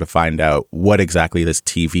how we sort of find out what exactly this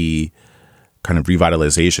TV kind of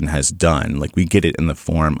revitalization has done. Like, we get it in the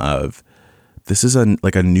form of, this is a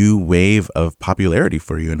new wave of popularity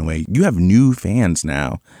for you in a way. You have new fans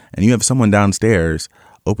now, and you have someone downstairs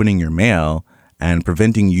opening your mail and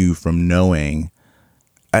preventing you from knowing.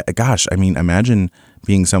 Gosh, I mean, imagine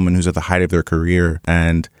being someone who's at the height of their career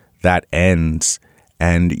and that ends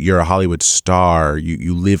and you're a Hollywood star.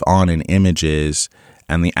 You live on in images,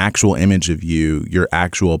 and the actual image of you, your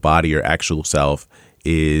actual body, your actual self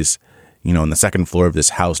is, on the second floor of this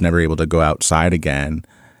house, never able to go outside again.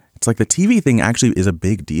 It's like the TV thing actually is a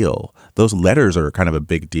big deal. Those letters are kind of a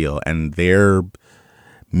big deal, and they're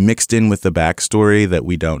mixed in with the backstory that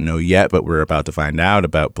we don't know yet, but we're about to find out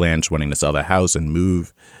about Blanche wanting to sell the house and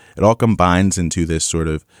move. It all combines into this sort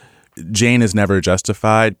of Jane is never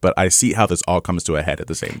justified, but I see how this all comes to a head at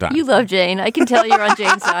the same time. You love Jane. I can tell you're on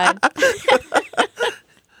Jane's side.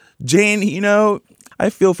 Jane, I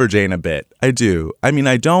feel for Jane a bit. I do. I mean,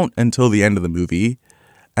 I don't until the end of the movie,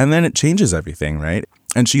 and then it changes everything, right?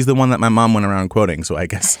 And she's the one that my mom went around quoting, so I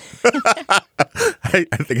guess I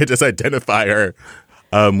think I just identify her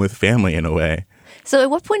with family in a way. So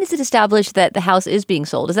at what point is it established that the house is being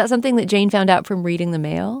sold? Is that something that Jane found out from reading the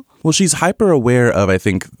mail? Well, she's hyper aware of, I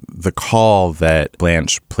think, the call that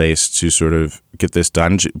Blanche placed to sort of get this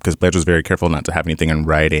done, because Blanche was very careful not to have anything in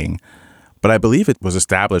writing. But I believe it was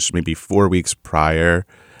established maybe 4 weeks prior.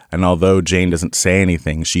 And although Jane doesn't say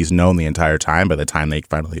anything, she's known the entire time by the time they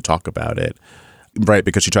finally talk about it. Right,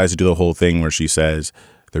 because she tries to do the whole thing where she says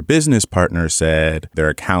their business partner said their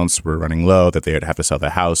accounts were running low, that they would have to sell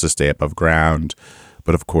the house to stay above ground.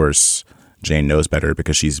 But of course, Jane knows better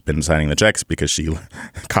because she's been signing the checks because she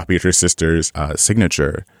copied her sister's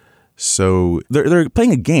signature. So they're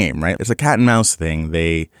playing a game, right? It's a cat and mouse thing.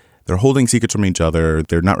 They're holding secrets from each other.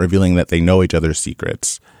 They're not revealing that they know each other's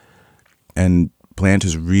secrets. And Blanche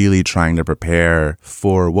is really trying to prepare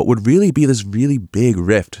for what would really be this really big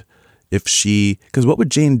rift because what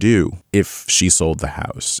would Jane do if she sold the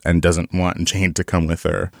house and doesn't want Jane to come with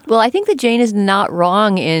her? Well, I think that Jane is not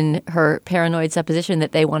wrong in her paranoid supposition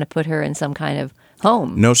that they want to put her in some kind of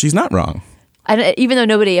home. No, she's not wrong. Even though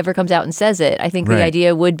nobody ever comes out and says it, I think Right. The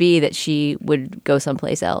idea would be that she would go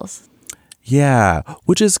someplace else. Yeah,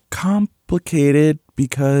 which is complicated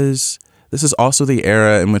because this is also the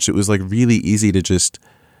era in which it was like really easy to just,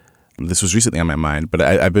 this was recently on my mind, but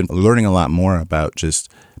I've been learning a lot more about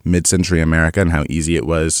just mid-century America and how easy it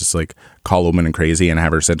was just like call a woman crazy and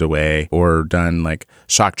have her sent away or done like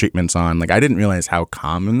shock treatments on. Like I didn't realize how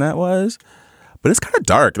common that was, but it's kind of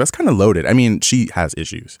dark. That's kind of loaded. I mean, she has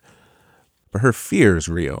issues, but her fear is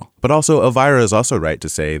real. But also Elvira is also right to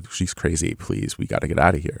say she's crazy. Please, we got to get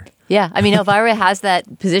out of here. Yeah. I mean, Elvira has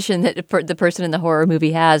that position that the person in the horror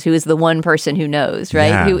movie has, who is the one person who knows, right?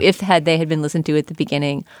 Yeah. Who, if they had been listened to at the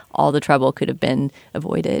beginning, all the trouble could have been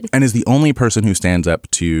avoided. And is the only person who stands up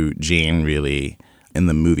to Jane, really, in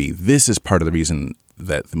the movie. This is part of the reason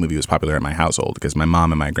that the movie was popular in my household, because my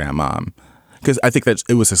mom and my grandmom, because I think that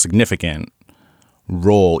it was a significant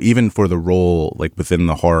role, even for the role, like within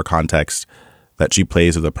the horror context that she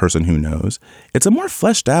plays of the person who knows. It's a more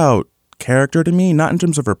fleshed out character to me, not in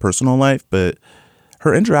terms of her personal life, but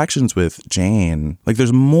her interactions with Jane. Like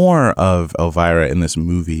there's more of Elvira in this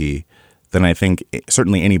movie than I think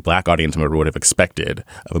certainly any black audience member would have expected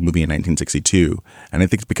of a movie in 1962. And I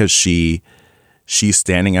think it's because she's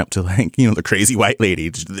standing up to like, the crazy white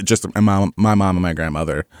lady, just my mom and my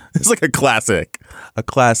grandmother. It's like a classic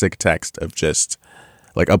text of just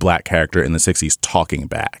like a black character in the 60s talking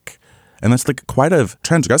back. And that's like quite a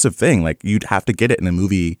transgressive thing. Like you'd have to get it in a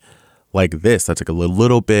movie like this. That's like a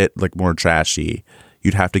little bit like more trashy.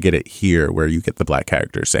 You'd have to get it here where you get the black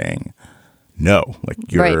character saying, no, like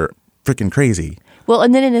you're freaking crazy. Well,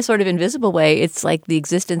 and then in a sort of invisible way, it's like the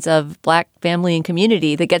existence of black family and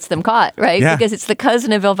community that gets them caught, right? Yeah. Because it's the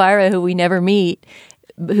cousin of Elvira who we never meet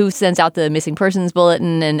who sends out the missing persons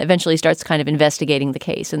bulletin and eventually starts kind of investigating the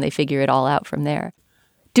case, and they figure it all out from there.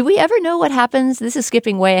 Do we ever know what happens? This is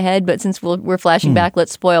skipping way ahead, but since we're flashing back,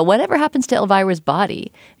 let's spoil. Whatever happens to Elvira's body?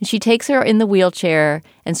 And she takes her in the wheelchair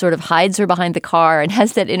and sort of hides her behind the car and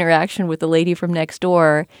has that interaction with the lady from next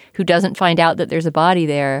door who doesn't find out that there's a body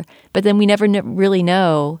there. But then we never really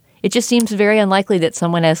know. It just seems very unlikely that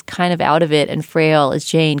someone as kind of out of it and frail as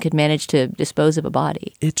Jane could manage to dispose of a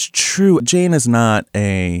body. It's true. Jane is not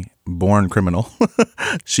a born criminal.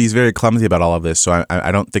 She's very clumsy about all of this, so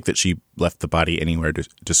I don't think that she left the body anywhere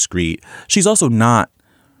discreet. She's also not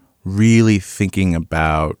really thinking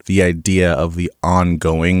about the idea of the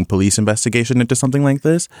ongoing police investigation into something like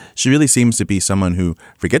this. She really seems to be someone who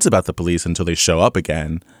forgets about the police until they show up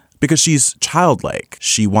again because she's childlike.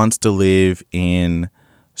 She wants to live in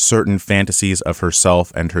certain fantasies of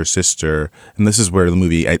herself and her sister. And this is where the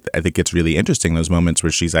movie, I think, gets really interesting, those moments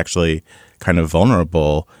where she's actually kind of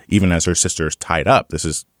vulnerable, even as her sister's tied up. This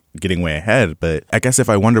is getting way ahead, but I guess if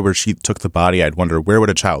I wonder where she took the body, I'd wonder where would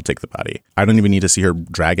a child take the body? I don't even need to see her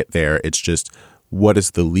drag it there. It's just what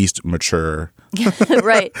is the least mature,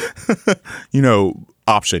 Right.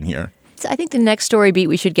 option here. that's, I think, the next story beat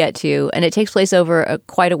we should get to. And it takes place over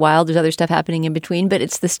quite a while. There's other stuff happening in between, but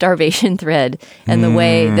it's the starvation thread and the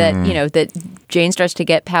way that, that Jane starts to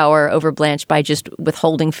get power over Blanche by just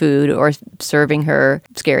withholding food or serving her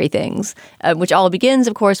scary things, which all begins,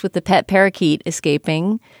 of course, with the pet parakeet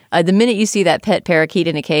escaping. The minute you see that pet parakeet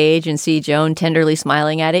in a cage and see Joan tenderly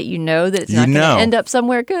smiling at it, you know that it's not going to end up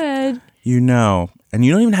somewhere good. And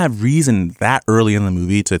you don't even have reason that early in the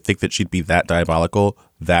movie to think that she'd be that diabolical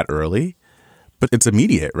that early. But it's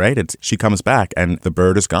immediate, right? She comes back and the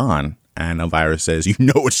bird is gone. And Elvira says, you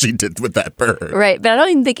know what she did with that bird. Right. But I don't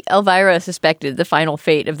even think Elvira suspected the final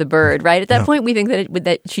fate of the bird, right? At that point, we think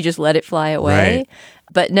that she just let it fly away. Right.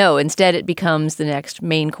 But no, instead it becomes the next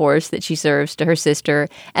main course that she serves to her sister.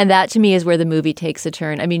 And that, to me, is where the movie takes a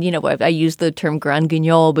turn. I mean, I used the term grand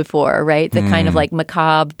guignol before, right? The kind of like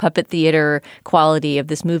macabre puppet theater quality of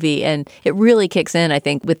this movie. And it really kicks in, I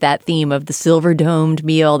think, with that theme of the silver-domed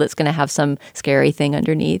meal that's going to have some scary thing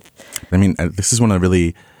underneath. I mean, this is one of the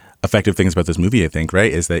really effective things about this movie, I think,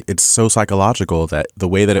 right? Is that it's so psychological that the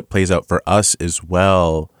way that it plays out for us as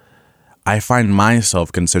well, I find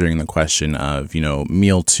myself considering the question of,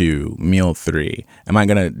 meal 2, meal 3. Am I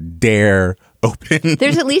going to dare open?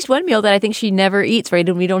 There's at least one meal that I think she never eats, right?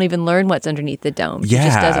 And we don't even learn what's underneath the dome. She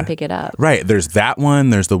just doesn't pick it up. Right. There's that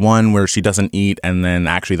one. There's the one where she doesn't eat. And then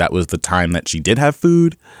actually that was the time that she did have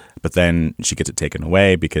food. But then she gets it taken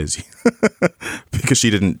away because she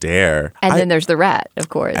didn't dare. And then there's the rat, of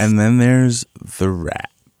course. And then there's the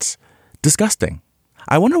rat. Disgusting.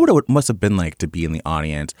 I wonder what it must have been like to be in the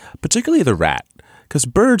audience, particularly the rat. Because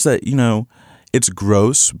birds that, it's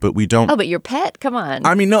gross, but we don't... Oh, but your pet? Come on.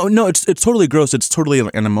 I mean, no, it's totally gross. It's totally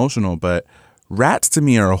an emotional, but rats to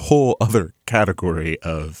me are a whole other category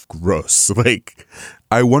of gross. Like,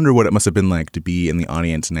 I wonder what it must have been like to be in the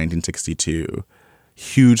audience in 1962.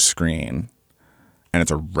 Huge screen, and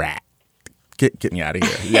it's a rat. Get me out of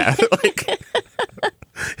here. Yeah,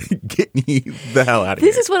 get me the hell out of here.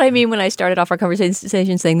 This is what I mean when I started off our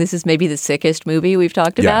conversation saying this is maybe the sickest movie we've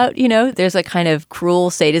talked about. There's a kind of cruel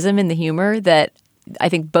sadism in the humor that I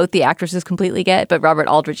think both the actresses completely get, but Robert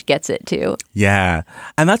Aldrich gets it too. Yeah,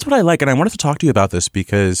 and that's what I like. And I wanted to talk to you about this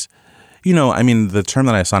because, the term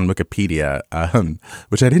that I saw on Wikipedia,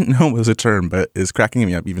 which I didn't know was a term, but is cracking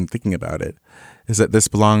me up even thinking about it, is that this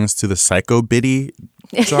belongs to the psycho-biddy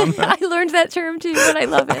genre. I learned that term too, and I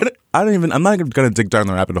love it. I'm not going to dig down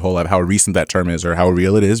the rabbit hole of how recent that term is or how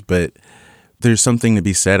real it is, but there's something to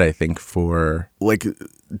be said, I think, for,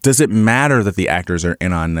 does it matter that the actors are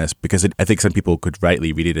in on this? Because I think some people could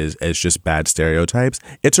rightly read it as just bad stereotypes.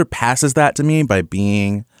 It surpasses that to me by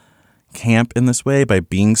being camp in this way, by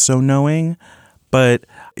being so knowing. But,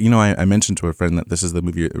 I mentioned to a friend that this is the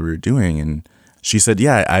movie we were doing, and she said,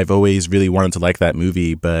 yeah, I've always really wanted to like that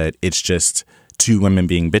movie, but it's just two women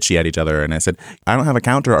being bitchy at each other. And I said, I don't have a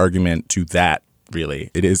counter argument to that, really.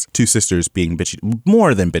 It is two sisters being bitchy,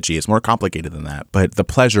 more than bitchy. It's more complicated than that. But the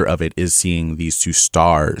pleasure of it is seeing these two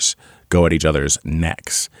stars go at each other's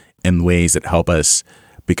necks in ways that help us,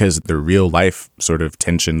 because their real life sort of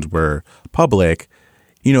tensions were public.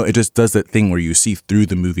 It just does that thing where you see through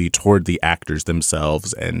the movie toward the actors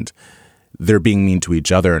themselves, and they're being mean to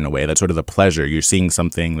each other in a way. That's sort of the pleasure. You're seeing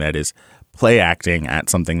something that is play acting at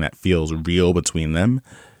something that feels real between them.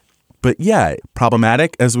 But yeah,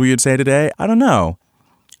 problematic, as we would say today. I don't know.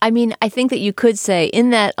 I mean, I think that you could say in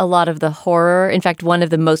that a lot of the horror, in fact, one of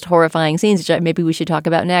the most horrifying scenes, which maybe we should talk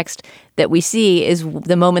about next, that we see is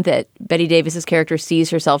the moment that Bette Davis's character sees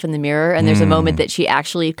herself in the mirror. And there's a moment that she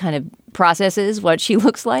actually kind of processes what she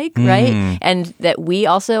looks like, right? And that we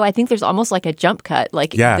also, I think there's almost like a jump cut.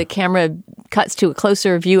 The camera cuts to a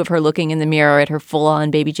closer view of her looking in the mirror at her full-on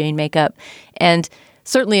Baby Jane makeup. And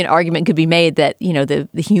certainly an argument could be made that, the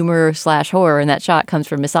humor / horror in that shot comes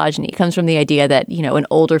from misogyny. It comes from the idea that, an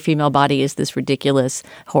older female body is this ridiculous,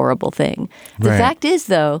 horrible thing. The fact is,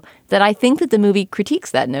 though, that I think that the movie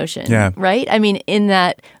critiques that notion, right? I mean, in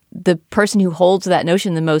that the person who holds that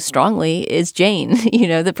notion the most strongly is Jane,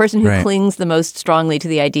 the person who clings the most strongly to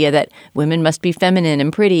the idea that women must be feminine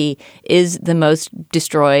and pretty is the most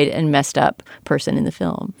destroyed and messed up person in the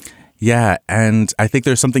film. Yeah, and I think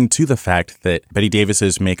there's something to the fact that Bette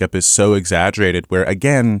Davis's makeup is so exaggerated where,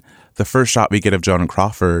 again, the first shot we get of Joan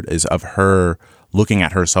Crawford is of her looking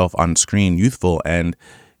at herself on screen, youthful, and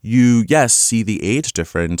you, yes, see the age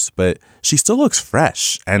difference, but she still looks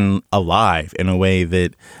fresh and alive in a way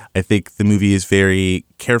that I think the movie is very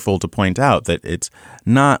careful to point out, that it's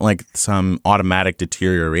not like some automatic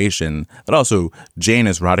deterioration, that also Jane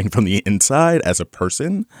is rotting from the inside as a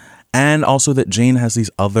person. And also that Jane has these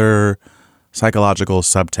other psychological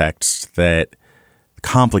subtexts that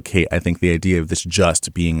complicate, I think, the idea of this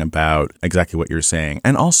just being about exactly what you're saying.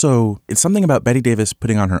 And also, it's something about Bette Davis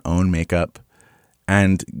putting on her own makeup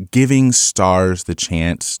and giving stars the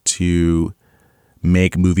chance to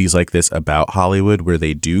make movies like this about Hollywood where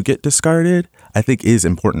they do get discarded, I think is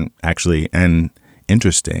important, actually, and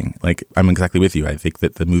interesting. Like, I'm exactly with you. I think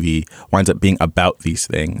that the movie winds up being about these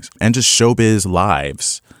things and just showbiz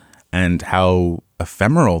lives and how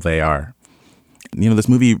ephemeral they are. You know, this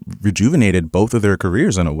movie rejuvenated both of their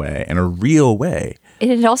careers in a way, in a real way.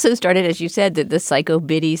 And it also started, as you said, the psycho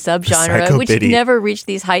biddy subgenre, which never reached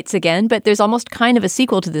these heights again. But there's almost kind of a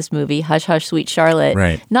sequel to this movie, Hush, Hush, Sweet Charlotte.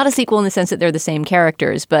 Right. Not a sequel in the sense that they're the same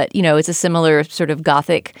characters, but, you know, it's a similar sort of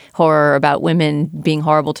gothic horror about women being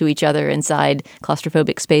horrible to each other inside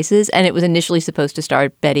claustrophobic spaces. And it was initially supposed to star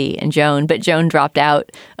Betty and Joan, but Joan dropped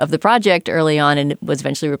out of the project early on and was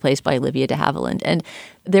eventually replaced by Olivia de Havilland. And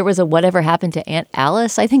there was a Whatever Happened to Aunt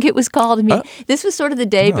Alice, I think it was called. I mean, this was sort of the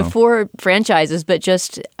day before franchises, but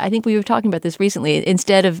just, I think we were talking about this recently.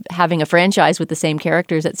 Instead of having a franchise with the same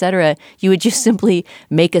characters, et cetera, you would just simply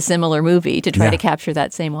make a similar movie to try to capture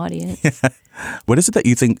that same audience. Yeah. What is it that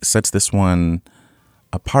you think sets this one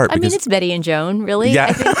apart? I mean, it's Betty and Joan, really. Yeah.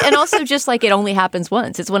 I think. And also just like it only happens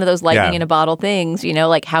once. It's one of those lightning in a bottle things, you know,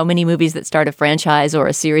 like how many movies that start a franchise or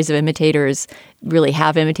a series of imitators really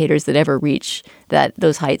have imitators that ever reach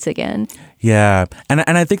those heights again. Yeah. And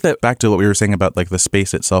I think that back to what we were saying about like the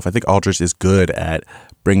space itself, I think Aldrich is good at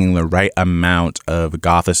bringing the right amount of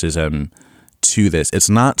gothicism to this. It's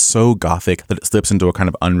not so gothic that it slips into a kind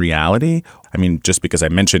of unreality. I mean, just because I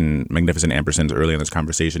mentioned Magnificent Ambersands early in this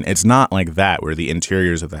conversation, it's not like that where the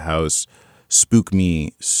interiors of the house spook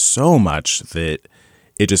me so much that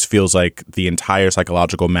it just feels like the entire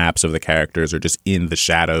psychological maps of the characters are just in the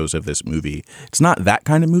shadows of this movie. It's not that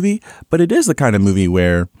kind of movie, but it is the kind of movie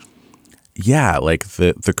where, yeah, like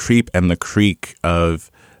the creep and the creak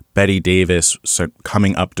of Bette Davis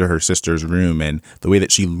coming up to her sister's room and the way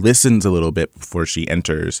that she listens a little bit before she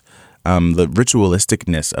enters, the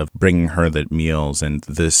ritualisticness of bringing her the meals and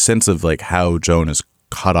the sense of like how Joan is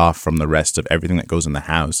cut off from the rest of everything that goes in the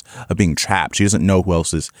house, of being trapped. She doesn't know who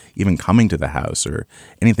else is even coming to the house or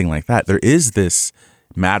anything like that. There is this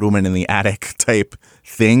Mad Woman in the Attic type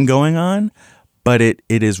thing going on, but it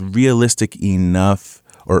is realistic enough,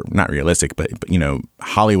 or not realistic, but you know,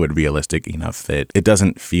 Hollywood realistic enough that it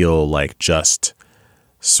doesn't feel like just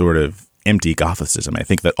sort of empty gothicism. I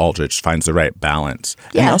think that Aldrich finds the right balance.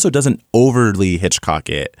 Yeah. And he also doesn't overly Hitchcock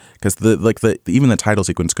it, because even the title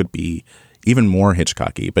sequence could be even more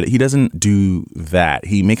Hitchcocky, but he doesn't do that.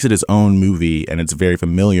 He makes it his own movie and it's very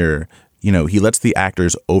familiar. You know, he lets the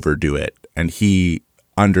actors overdo it and he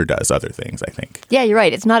underdoes other things, I think. Yeah, you're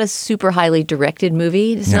right. It's not a super highly directed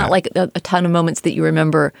movie. It's not like a ton of moments that you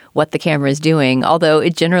remember what the camera is doing, although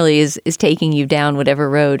it generally is taking you down whatever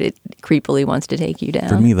road it creepily wants to take you down.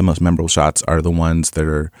 For me, the most memorable shots are the ones that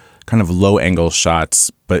are kind of low angle shots,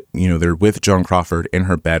 but you know, they're with Joan Crawford in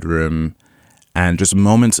her bedroom and just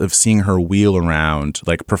moments of seeing her wheel around,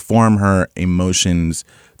 like perform her emotions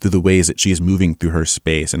through the ways that she's moving through her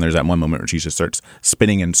space. And there's that one moment where she just starts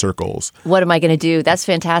spinning in circles. What am I going to do? That's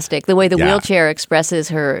fantastic. The way the wheelchair expresses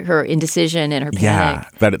her indecision and her panic.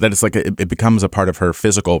 Yeah, that it's like it becomes a part of her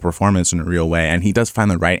physical performance in a real way. And he does find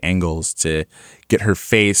the right angles to get her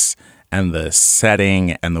face and the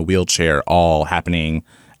setting and the wheelchair all happening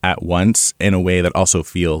at once in a way that also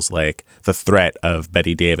feels like the threat of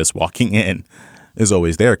Bette Davis walking in is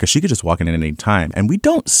always there, because she could just walk in at any time. And we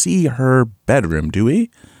don't see her bedroom, do we?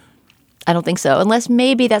 I don't think so, unless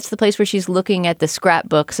maybe that's the place where she's looking at the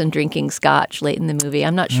scrapbooks and drinking scotch late in the movie.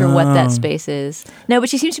 I'm not sure what that space is. No, but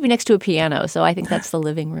she seems to be next to a piano, so I think that's the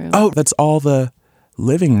living room. Oh, that's all the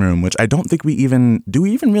living room, which I don't think we even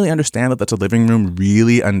really understand that that's a living room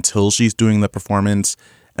really until she's doing the performance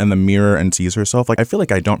and the mirror and sees herself. Like, I feel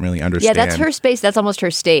like I don't really understand. Yeah, that's her space. That's almost her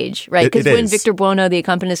stage, right? Because when Victor Buono, the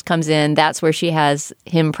accompanist, comes in, that's where she has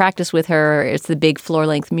him practice with her. It's the big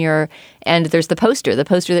floor-length mirror. And there's the poster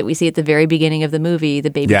that we see at the very beginning of the movie, the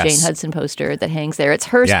Baby Jane Hudson poster that hangs there. It's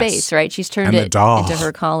her space, right? She's turned it into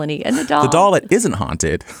her colony. And the doll. The doll that isn't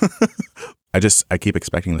haunted. I keep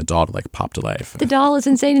expecting the doll to like pop to life. The doll is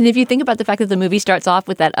insane. And if you think about the fact that the movie starts off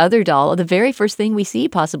with that other doll, the very first thing we see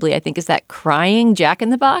possibly, I think, is that crying Jack in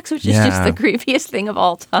the Box, which is just the creepiest thing of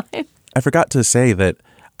all time. I forgot to say that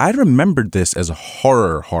I remembered this as a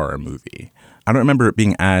horror movie. I don't remember it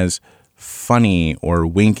being as funny or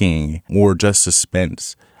winking or just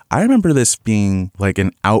suspense. I remember this being like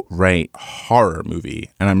an outright horror movie.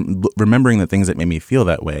 And I'm remembering the things that made me feel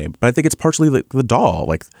that way. But I think it's partially like the doll.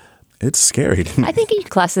 Like, It's scary to me. I think you'd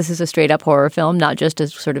class this as a straight-up horror film, not just a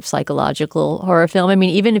sort of psychological horror film. I mean,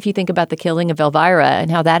 even if you think about the killing of Elvira and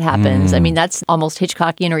how that happens, I mean, that's almost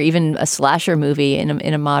Hitchcockian or even a slasher movie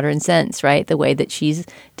in a modern sense, right? The way that she's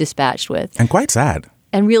dispatched with. And quite sad.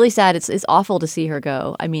 And really sad. It's awful to see her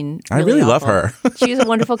go. I mean, I really love her. She's a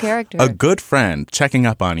wonderful character. A good friend checking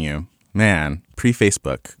up on you. Man,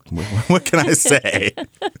 pre-Facebook. What can I say?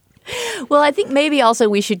 Well, I think maybe also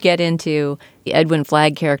we should get into the Edwin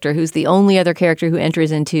Flagg character, who's the only other character who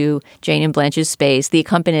enters into Jane and Blanche's space, the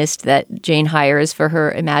accompanist that Jane hires for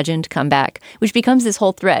her imagined comeback, which becomes this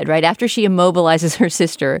whole thread, right? After she immobilizes her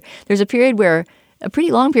sister, there's a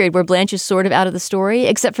pretty long period where Blanche is sort of out of the story,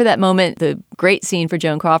 except for that moment, the great scene for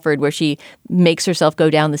Joan Crawford where she makes herself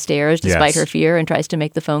go down the stairs despite her fear and tries to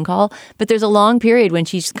make the phone call. But there's a long period when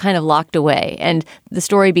she's kind of locked away. And the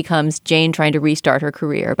story becomes Jane trying to restart her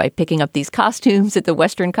career by picking up these costumes at the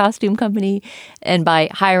Western Costume Company and by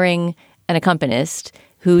hiring an accompanist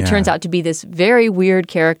who turns out to be this very weird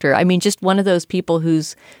character. I mean, just one of those people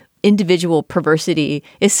whose individual perversity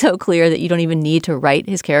is so clear that you don't even need to write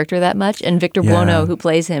his character that much. And Victor Buono, who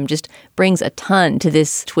plays him, just brings a ton to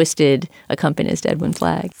this twisted accompanist, Edwin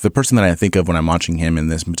Flagg. The person that I think of when I'm watching him in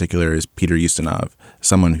this in particular is Peter Ustinov,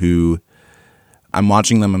 someone who I'm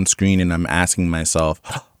watching them on screen and I'm asking myself,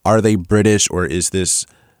 are they British or is this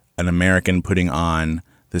an American putting on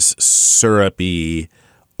this syrupy,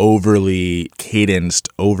 overly cadenced,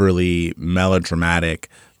 overly melodramatic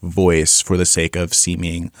voice for the sake of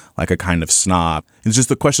seeming like a kind of snob? It's just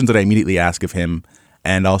the questions that I immediately ask of him,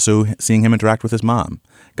 and also seeing him interact with his mom.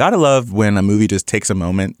 Gotta love when a movie just takes a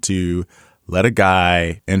moment to let a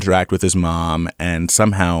guy interact with his mom, and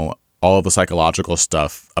somehow all the psychological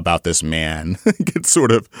stuff about this man gets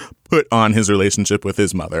sort of put on his relationship with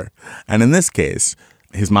his mother. And in this case,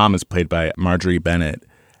 his mom is played by Marjorie Bennett.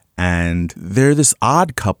 And they're this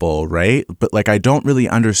odd couple, right? But like, I don't really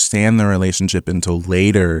understand their relationship until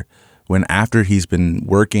later, when after he's been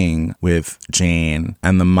working with Jane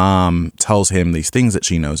and the mom tells him these things that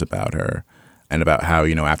she knows about her and about how,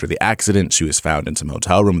 you know, after the accident, she was found in some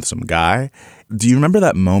hotel room with some guy. Do you remember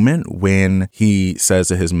that moment when he says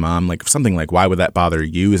to his mom, like something like, why would that bother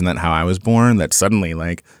you? Isn't that how I was born? That suddenly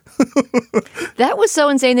like... That was so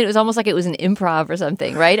insane that it was almost like it was an improv or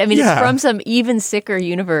something, right? I mean, it's from some even sicker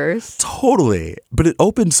universe. Totally. But it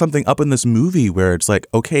opens something up in this movie where it's like,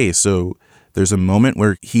 okay, so there's a moment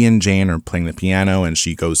where he and Jane are playing the piano and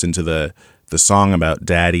she goes into the song about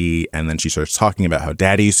Daddy, and then she starts talking about how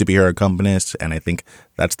Daddy used to be her accompanist. And I think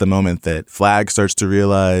that's the moment that Flagg starts to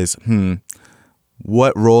realize,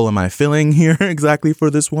 what role am I filling here exactly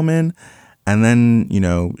for this woman? And then, you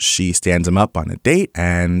know, she stands him up on a date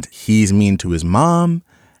and he's mean to his mom.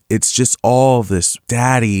 It's just all this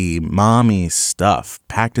daddy, mommy stuff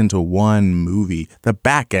packed into one movie, the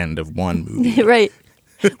back end of one movie. Right.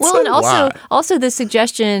 Well, and also the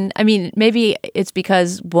suggestion, I mean, maybe it's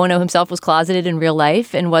because Buono himself was closeted in real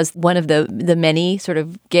life and was one of the many sort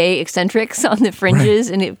of gay eccentrics on the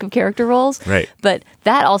fringes in character roles. Right. But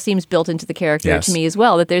that all seems built into the character to me as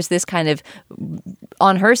well, that there's this kind of,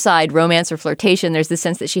 on her side, romance or flirtation. There's this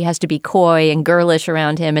sense that she has to be coy and girlish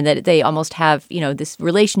around him and that they almost have, you know, this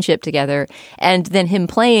relationship together. And then him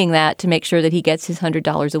playing that to make sure that he gets his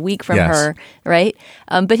 $100 a week from her, right?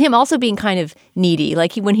 But him also being kind of needy,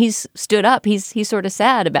 like when he's stood up, he's sort of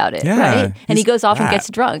sad about it, right? And he goes off and gets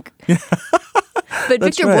drunk. But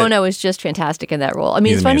Victor Buono is just fantastic in that role. I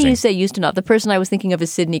mean, it's funny you say Ustinov. The person I was thinking of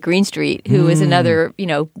is Sidney Greenstreet, who is another, you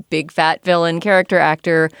know, big fat villain character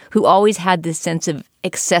actor who always had this sense of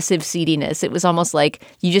excessive seediness. It was almost like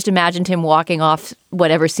you just imagined him walking off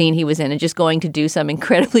whatever scene he was in and just going to do some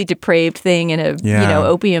incredibly depraved thing in a you know,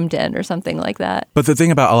 opium den or something like that. But the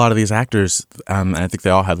thing about a lot of these actors, and I think they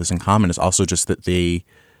all have this in common, is also just that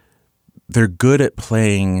they're good at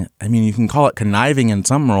playing. I mean, you can call it conniving in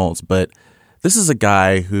some roles, but this is a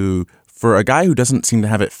guy who, for a guy who doesn't seem to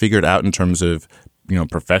have it figured out in terms of, you know,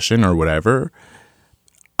 profession or whatever,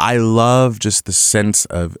 I love just the sense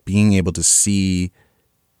of being able to see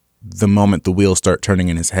the moment the wheels start turning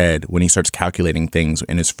in his head when he starts calculating things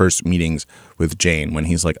in his first meetings with Jane, when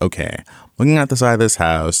he's like, okay, looking at the side of this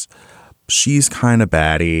house, she's kind of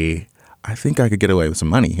batty. I think I could get away with some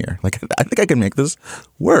money here. Like, I think I can make this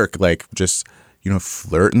work. Like, just, you know,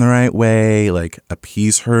 flirt in the right way, like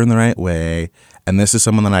appease her in the right way. And this is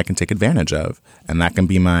someone that I can take advantage of. And that can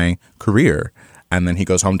be my career. And then he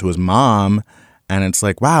goes home to his mom and it's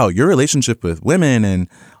like, wow, your relationship with women and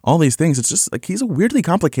all these things. It's just like, he's a weirdly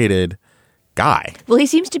complicated guy. Well, he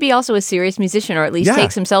seems to be also a serious musician, or at least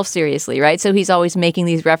takes himself seriously, right? So he's always making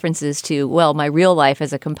these references to, well, my real life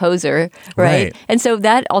as a composer, right? And so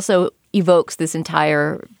that also evokes this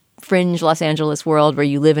entire fringe Los Angeles world where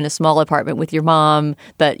you live in a small apartment with your mom,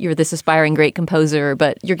 but you're this aspiring great composer,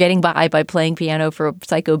 but you're getting by playing piano for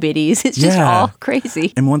psycho biddies. It's just all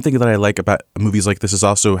crazy. And one thing that I like about movies like this is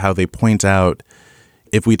also how they point out,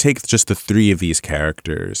 if we take just the three of these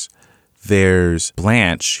characters, there's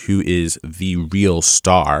Blanche, who is the real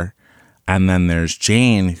star, and then there's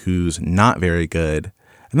Jane, who's not very good.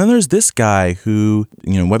 And then there's this guy who,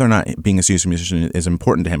 whether or not being a serious musician is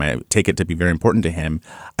important to him, I take it to be very important to him.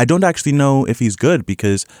 I don't actually know if he's good,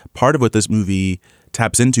 because part of what this movie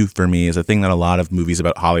taps into for me is a thing that a lot of movies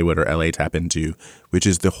about Hollywood or LA tap into, which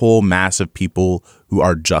is the whole mass of people who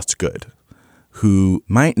are just good, who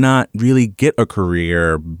might not really get a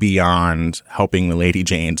career beyond helping the Lady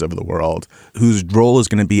Janes of the world, whose role is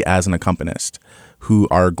going to be as an accompanist, who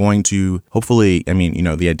are going to hopefully,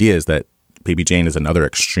 the idea is that Baby Jane is another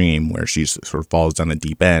extreme where she sort of falls down the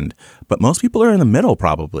deep end. But most people are in the middle,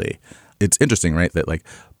 probably. It's interesting, right, that like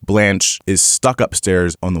Blanche is stuck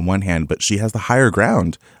upstairs on the one hand, but she has the higher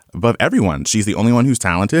ground above everyone. She's the only one who's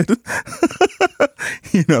talented.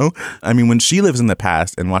 When she lives in the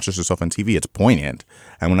past and watches herself on TV, it's poignant.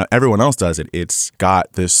 And when everyone else does it, it's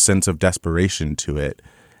got this sense of desperation to it.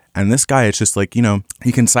 And this guy, it's just like,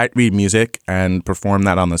 he can sight read music and perform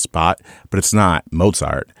that on the spot, but it's not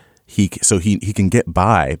Mozart. He can get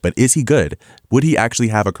by, but is he good? Would he actually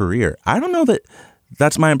have a career? I don't know that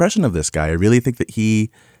that's my impression of this guy. I really think that he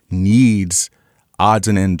needs odds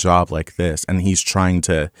and end job like this. And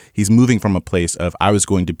he's moving from a place of, I was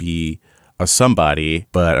going to be a somebody,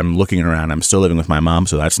 but I'm looking around, I'm still living with my mom,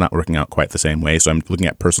 so that's not working out quite the same way. So I'm looking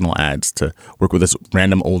at personal ads to work with this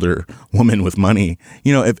random older woman with money.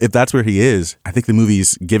 If that's where he is, I think the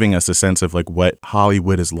movie's giving us a sense of like what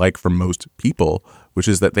Hollywood is like for most people, which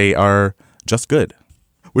is that they are just good,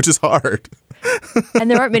 which is hard. And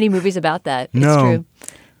there aren't many movies about that. It's No. true.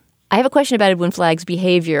 I have a question about Edwin Flagg's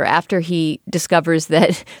behavior after he discovers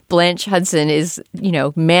that Blanche Hudson is,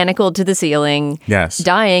 manacled to the ceiling, Yes.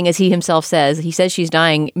 dying, as he himself says. He says she's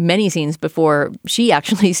dying many scenes before she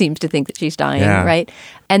actually seems to think that she's dying, right?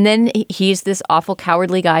 And then he's this awful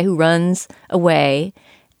cowardly guy who runs away.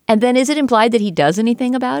 And then is it implied that he does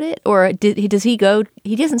anything about it? Or does he go?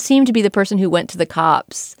 He doesn't seem to be the person who went to the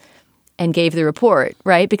cops and gave the report,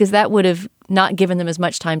 right? Because that would have not given them as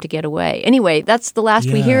much time to get away. Anyway, that's the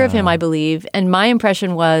last we hear of him, I believe. And my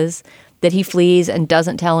impression was that he flees and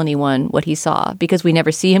doesn't tell anyone what he saw, because we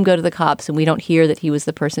never see him go to the cops and we don't hear that he was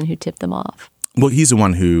the person who tipped them off. Well, he's the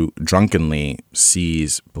one who drunkenly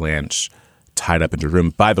sees Blanche tied up into a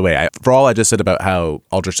room. By the way, for all I just said about how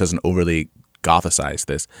Aldrich doesn't overly gothicize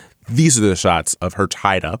this, these are the shots of her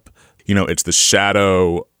tied up. It's the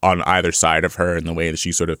shadow on either side of her and the way that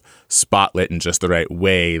she's sort of spotlit in just the right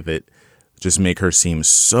way that just make her seem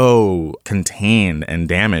so contained and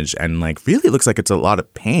damaged, and like really looks like it's a lot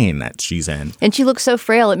of pain that she's in. And she looks so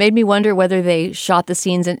frail. It made me wonder whether they shot the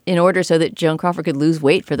scenes in order so that Joan Crawford could lose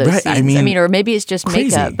weight for those scenes. Or maybe it's just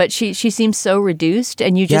crazy. makeup. But she seems so reduced,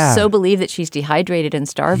 and you just so believe that she's dehydrated and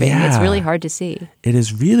starving. Yeah. It's really hard to see. It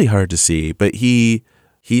is really hard to see, but he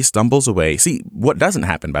stumbles away. See, what doesn't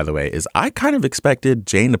happen, by the way, is I kind of expected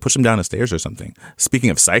Jane to push him down the stairs or something. Speaking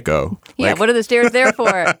of Psycho. Yeah, what are the stairs there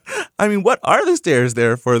for? What are the stairs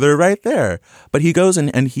there for? They're right there. But he goes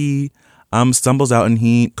and he stumbles out and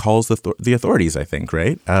he calls the authorities, I think,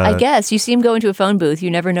 right? I guess. You see him go into a phone booth.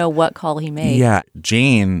 You never know what call he made. Yeah.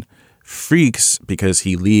 Jane freaks because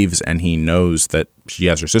he leaves and he knows that she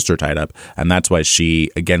has her sister tied up. And that's why we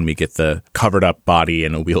get the covered up body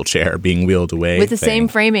in a wheelchair being wheeled away. With the same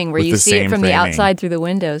framing where you see it from the outside through the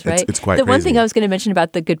windows, right? It's quite The one crazy. thing I was going to mention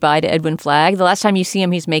about the goodbye to Edwin Flagg, the last time you see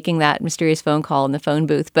him, he's making that mysterious phone call in the phone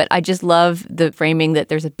booth. But I just love the framing that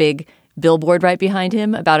there's a big billboard right behind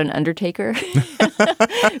him about an undertaker,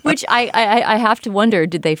 which I have to wonder,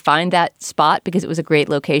 did they find that spot because it was a great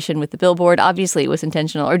location with the billboard? Obviously it was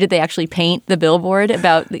intentional. Or did they actually paint the billboard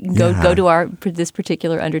about go to this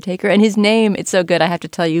particular undertaker? And his name, it's so good. I have to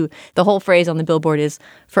tell you, the whole phrase on the billboard is,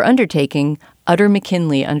 for undertaking, Utter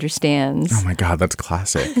McKinley understands. Oh my God, that's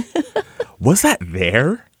classic. Was that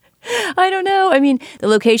there? I don't know. The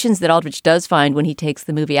locations that Aldrich does find when he takes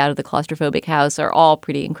the movie out of the claustrophobic house are all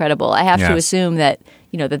pretty incredible. I have to assume that,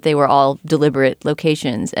 that they were all deliberate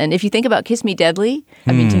locations. And if you think about Kiss Me Deadly,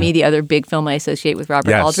 to me, the other big film I associate with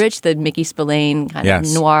Robert Aldrich, the Mickey Spillane kind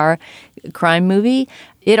of noir crime movie,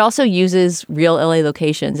 it also uses real LA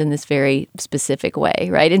locations in this very specific way,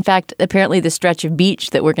 right? In fact, apparently the stretch of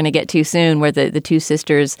beach that we're going to get to soon, where the two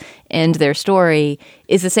sisters end their story,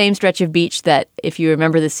 is the same stretch of beach that, if you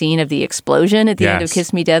remember the scene of the explosion at the end of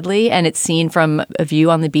Kiss Me Deadly, and it's seen from a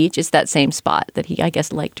view on the beach, it's that same spot that he, I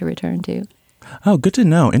guess, liked to return to. Oh, good to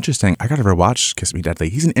know. Interesting. I gotta rewatch Kiss Me Deadly.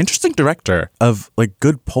 He's an interesting director of like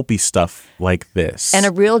good pulpy stuff like this. And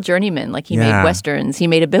a real journeyman. Like he made Westerns, he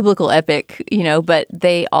made a biblical epic, but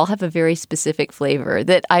they all have a very specific flavor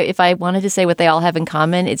that if I wanted to say what they all have in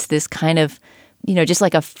common, it's this kind of, just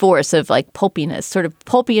like a force of like pulpiness, sort of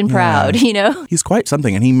pulpy and proud, He's quite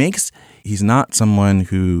something. And he's not someone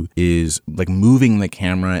who is like moving the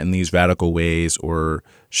camera in these radical ways or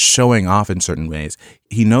showing off in certain ways.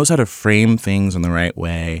 He knows how to frame things in the right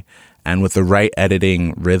way and with the right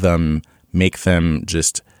editing rhythm, make them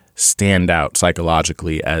just stand out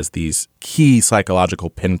psychologically as these key psychological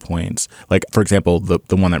pinpoints. Like, for example, the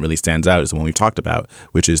one that really stands out is the one we've talked about,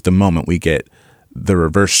 which is the moment we get the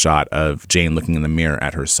reverse shot of Jane looking in the mirror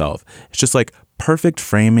at herself. It's just like perfect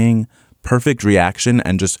framing, perfect reaction,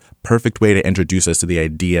 and just perfect way to introduce us to the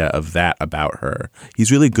idea of that about her.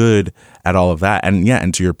 He's really good at all of that. And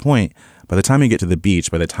and to your point, by the time you get to the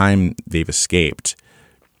beach, by the time they've escaped,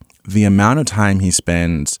 the amount of time he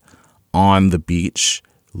spends on the beach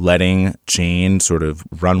letting Jane sort of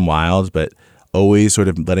run wild, but always sort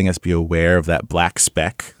of letting us be aware of that black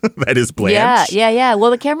speck that is Blanche. Yeah. Well,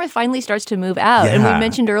 the camera finally starts to move out. And we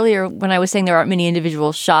mentioned earlier when I was saying there aren't many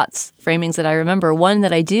individual shots, framings that I remember. One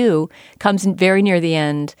that I do comes in very near the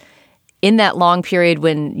end in that long period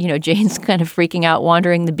when, Jane's kind of freaking out,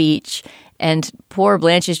 wandering the beach. And poor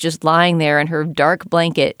Blanche is just lying there in her dark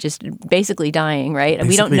blanket, just basically dying, right? And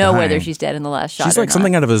we don't know whether she's dead in the last shot. She's like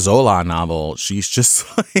something out of a Zola novel. She's just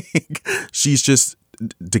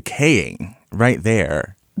decaying right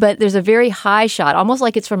there. But there's a very high shot, almost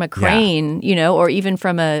like it's from a crane, or even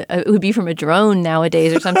from it would be from a drone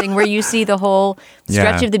nowadays or something, where you see the whole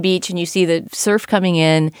stretch of the beach and you see the surf coming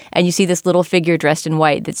in and you see this little figure dressed in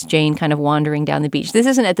white that's Jane kind of wandering down the beach. This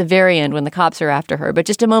isn't at the very end when the cops are after her, but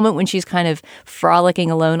just a moment when she's kind of frolicking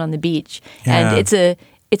alone on the beach. Yeah. And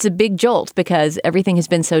it's a big jolt because everything has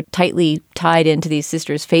been so tightly tied into these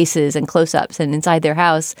sisters' faces and close-ups and inside their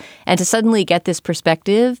house. And to suddenly get this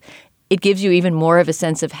perspective, it gives you even more of a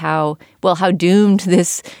sense of how doomed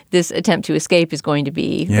this attempt to escape is going to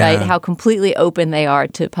be, right? How completely open they are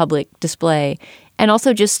to public display. And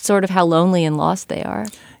also just sort of how lonely and lost they are.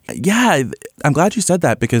 Yeah, I'm glad you said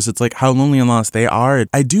that because it's like how lonely and lost they are.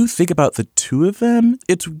 I do think about the two of them.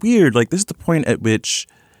 It's weird. Like, this is the point at which,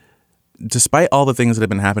 despite all the things that have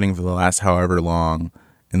been happening for the last however long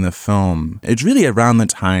in the film, it's really around the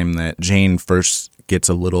time that Jane first gets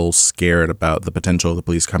a little scared about the potential of the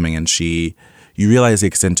police coming, and you realize the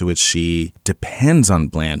extent to which she depends on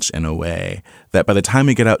Blanche in a way that by the time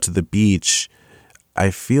we get out to the beach,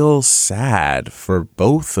 I feel sad for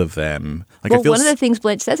both of them. Like, one of the things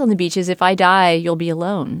Blanche says on the beach is, if I die, you'll be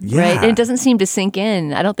alone, right? And it doesn't seem to sink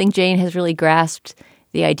in. I don't think Jane has really grasped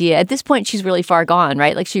the idea. At this point, she's really far gone,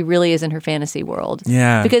 right? Like, she really is in her fantasy world.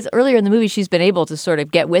 Yeah. Because earlier in the movie, she's been able to sort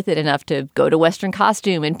of get with it enough to go to Western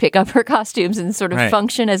costume and pick up her costumes and sort of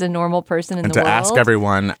function as a normal person in the world. And to ask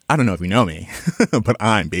everyone, I don't know if you know me, but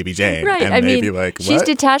I'm Baby Jane. Right. And they'd be like, what? She's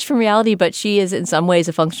detached from reality, but she is in some ways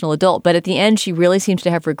a functional adult. But at the end, she really seems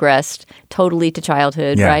to have regressed totally to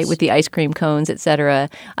childhood, right? With the ice cream cones, etc.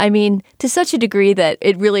 I mean, to such a degree that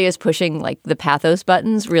it really is pushing like the pathos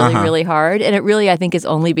buttons really, really hard. And it really, I think, is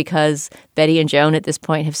only because Betty and Joan at this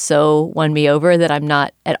point have so won me over that I'm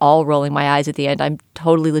not at all rolling my eyes at the end. I'm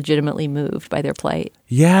totally legitimately moved by their plight.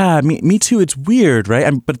 Yeah, me too. It's weird,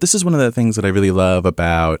 right? But this is one of the things that I really love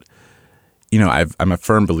about, I'm a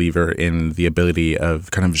firm believer in the ability of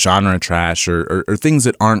kind of genre trash or things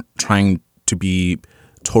that aren't trying to be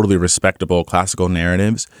totally respectable classical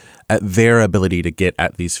narratives, at their ability to get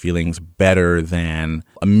at these feelings better than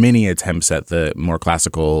many attempts at the more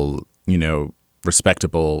classical,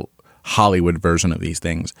 respectable Hollywood version of these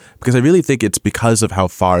things. Because I really think it's because of how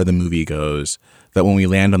far the movie goes that when we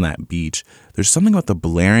land on that beach, there's something about the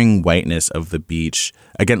blaring whiteness of the beach.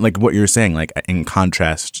 Again, like what you were saying, like in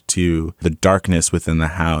contrast to the darkness within the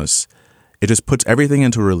house, it just puts everything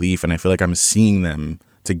into relief. And I feel like I'm seeing them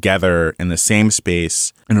together in the same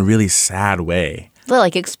space in a really sad way. They're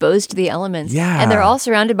like exposed to the elements. Yeah. And they're all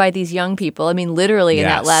surrounded by these young people. I mean, literally in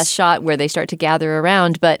that last shot where they start to gather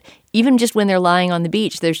around. But even just when they're lying on the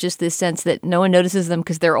beach, there's just this sense that no one notices them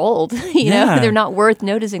because they're old. You know, they're not worth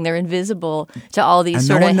noticing. They're invisible to all these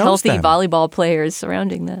sort of healthy volleyball players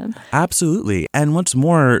surrounding them. Absolutely. And what's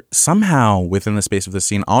more, somehow within the space of the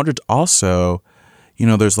scene, Aldrich also,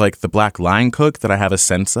 there's like the black line cook that I have a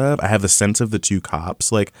sense of. I have the sense of the two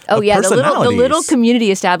cops. Like, the little community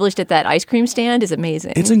established at that ice cream stand is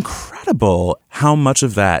amazing. It's incredible how much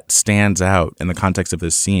of that stands out in the context of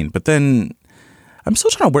this scene. But then I'm still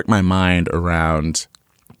trying to work my mind around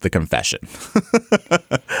the confession.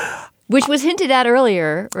 Which was hinted at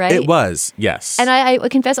earlier, right? It was, yes. And I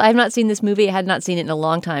confess, I have not seen this movie. I had not seen it in a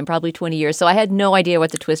long time, probably 20 years. So I had no idea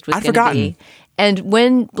what the twist was going to be. And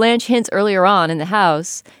when Blanche hints earlier on in the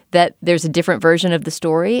house that there's a different version of the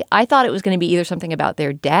story, I thought it was going to be either something about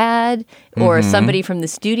their dad or somebody from the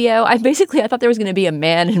studio. I thought there was going to be a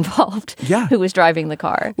man involved who was driving the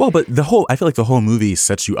car. Well, but I feel like the whole movie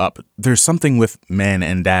sets you up. There's something with men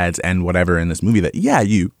and dads and whatever in this movie that,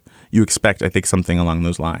 you expect, I think, something along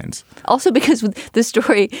those lines. Also because with the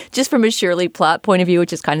story, just from a Shirley plot point of view,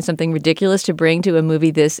 which is kind of something ridiculous to bring to a movie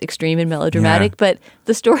this extreme and melodramatic, but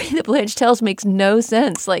the story that Blanche tells makes no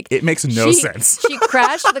sense. Like, it makes no sense. She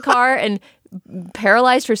crashed the car and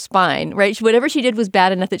paralyzed her spine, right? Whatever she did was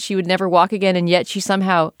bad enough that she would never walk again, and yet she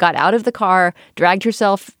somehow got out of the car, dragged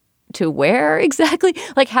herself to where exactly?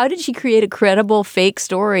 Like, how did she create a credible fake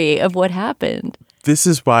story of what happened? This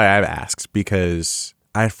is why I've asked, because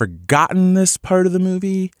I'd forgotten this part of the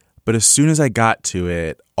movie, but as soon as I got to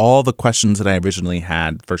it, all the questions that I originally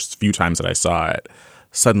had first few times that I saw it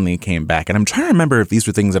suddenly came back. And I'm trying to remember if these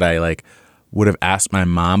were things that I would have asked my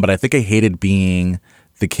mom, but I think I hated being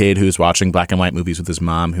the kid who's watching black and white movies with his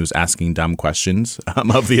mom who's asking dumb questions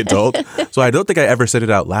of the adult. So I don't think I ever said it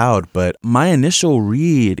out loud, but my initial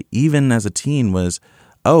read, even as a teen, was,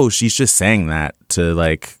 oh, she's just saying that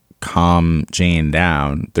to calm Jane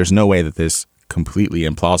down. There's no way that this completely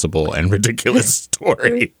implausible and ridiculous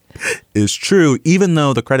story is true, even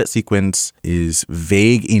though the credit sequence is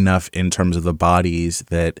vague enough in terms of the bodies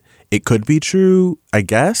that it could be true, I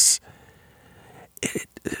guess. I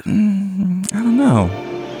don't know.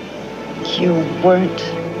 You weren't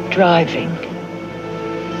driving.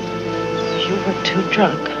 You were too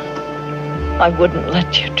drunk. I wouldn't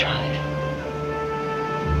let you drive.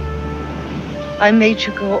 I made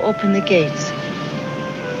you go open the gates.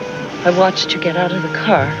 I watched you get out of the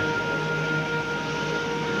car.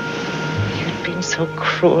 You'd been so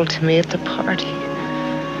cruel to me at the party.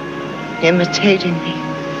 Imitating me.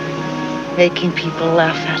 Making people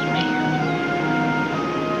laugh at me.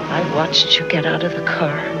 I watched you get out of the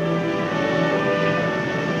car.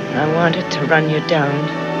 I wanted to run you down.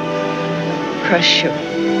 Crush you.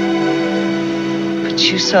 But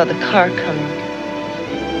you saw the car coming.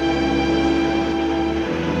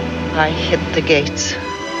 I hit the gates.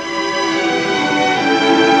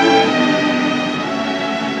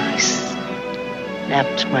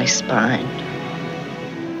 Snapped my spine.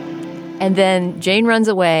 And then Jane runs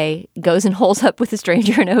away, goes and holes up with a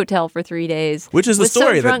stranger in a hotel for 3 days. Which is the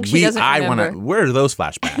story so drunk, that I want to. Where are those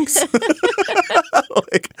flashbacks?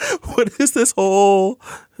 What is this whole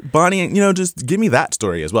Bonnie? Just give me that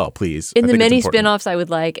story as well, please. In the many spinoffs, I would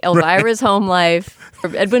like Elvira's home life,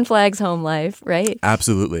 or Edwin Flagg's home life, right?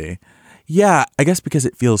 Absolutely. Yeah, I guess because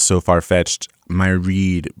it feels so far-fetched, my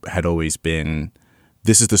read had always been,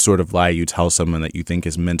 this is the sort of lie you tell someone that you think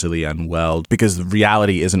is mentally unwell, because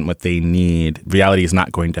reality isn't what they need. Reality is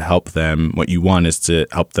not going to help them. What you want is to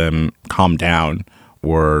help them calm down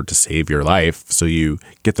or to save your life. So you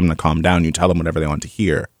get them to calm down. You tell them whatever they want to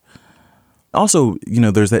hear. Also,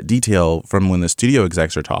 there's that detail from when the studio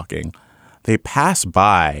execs are talking. They pass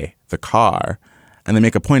by the car and they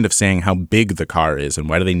make a point of saying how big the car is and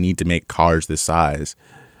why do they need to make cars this size.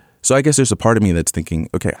 So I guess there's a part of me that's thinking,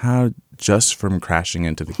 okay, how just from crashing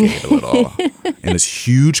into the gate a little in this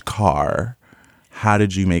huge car, how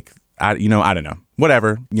did you make, I don't know,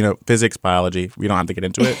 whatever, physics, biology, we don't have to get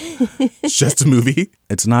into it. It's just a movie.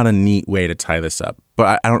 It's not a neat way to tie this up,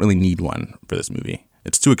 but I don't really need one for this movie.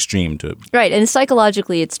 It's too extreme to... Right, and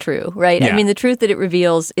psychologically it's true, right? Yeah. I mean, the truth that it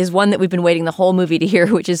reveals is one that we've been waiting the whole movie to hear,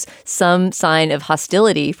 which is some sign of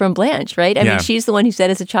hostility from Blanche, right? I mean, she's the one who said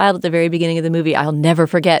as a child at the very beginning of the movie, I'll never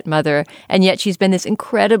forget, Mother. And yet she's been this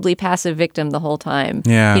incredibly passive victim the whole time.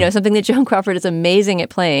 Yeah. Something that Joan Crawford is amazing at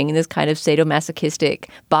playing in this kind of sadomasochistic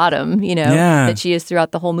bottom, that she is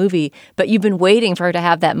throughout the whole movie. But you've been waiting for her to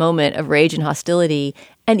have that moment of rage and hostility.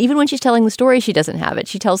 And even when she's telling the story, she doesn't have it.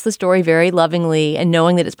 She tells the story very lovingly and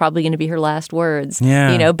knowing that it's probably going to be her last words.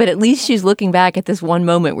 Yeah. But at least she's looking back at this one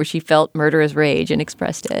moment where she felt murderous rage and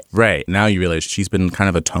expressed it. Right. Now you realize she's been kind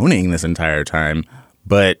of atoning this entire time.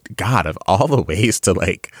 But God, of all the ways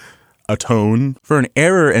to atone for an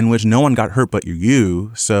error in which no one got hurt but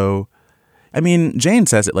you. So, I mean, Jane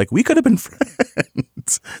says it we could have been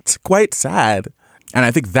friends. It's quite sad. And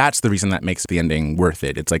I think that's the reason that makes the ending worth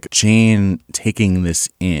it. It's Jane taking this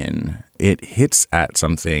in. It hits at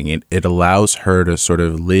something. It allows her to sort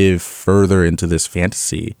of live further into this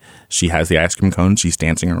fantasy. She has the ice cream cone. She's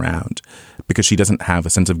dancing around because she doesn't have a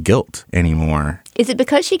sense of guilt anymore. Is it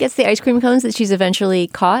because she gets the ice cream cones that she's eventually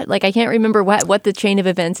caught? I can't remember what the chain of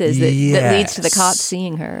events is that leads to the cops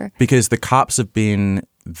seeing her. Because the cops have been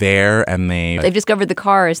there and they've discovered the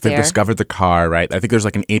car is there. They've discovered the car, right? I think there's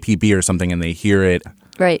like an APB or something and they hear it.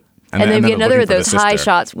 Right. And then get another of those high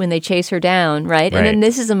shots when they chase her down, right? And then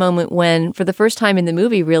this is a moment when, for the first time in the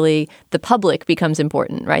movie, really, the public becomes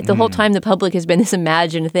important, right? The whole time the public has been this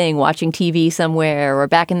imagined thing, watching TV somewhere or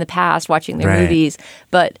back in the past watching their movies.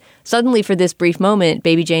 But suddenly, for this brief moment,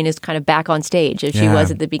 Baby Jane is kind of back on stage as she was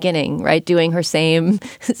at the beginning, right? Doing her same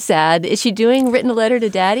sad... Is she doing Written a Letter to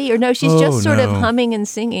Daddy? Or no, she's just sort of humming and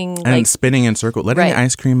singing. And like, spinning in circles, letting the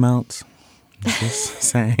ice cream melt. Just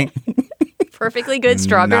saying... Perfectly good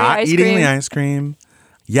strawberry ice cream. Not eating the ice cream.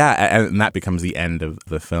 Yeah, and that becomes the end of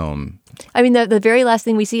the film. I mean, the very last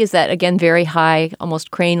thing we see is that, again, very high,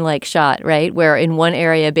 almost crane-like shot, right? Where in one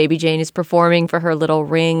area, Baby Jane is performing for her little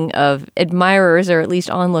ring of admirers, or at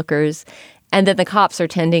least onlookers. And then the cops are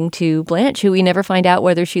tending to Blanche, who we never find out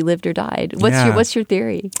whether she lived or died. What's your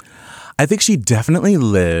theory? I think she definitely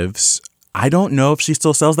lives. I don't know if she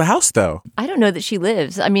still sells the house, though. I don't know that she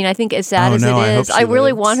lives. I mean, I think as sad as it is, I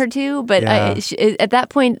really want her to. But at that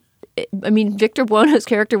point, I mean, Victor Buono's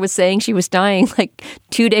character was saying she was dying like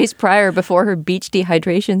 2 days prior before her beach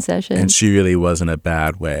dehydration session. And she really was in a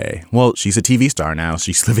bad way. Well, she's a TV star now.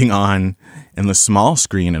 She's living on in the small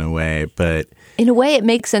screen in a way. But in a way, it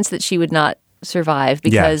makes sense that she would not survive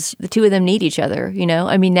because the two of them need each other, you know?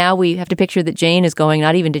 I mean, now we have to picture that Jane is going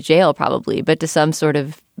not even to jail probably, but to some sort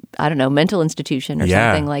of, I don't know, mental institution or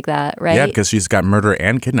something like that, right? Yeah, because she's got murder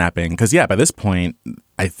and kidnapping. Because, by this point,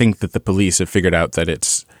 I think that the police have figured out that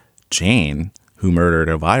it's Jane who murdered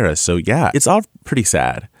Elvira. So, it's all pretty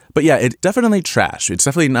sad. But, it's definitely trash. It's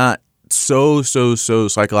definitely not so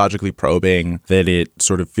psychologically probing that it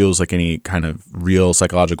sort of feels like any kind of real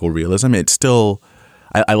psychological realism. It's still...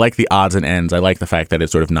 I like the odds and ends. I like the fact that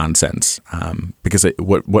it's sort of nonsense because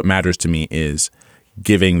what matters to me is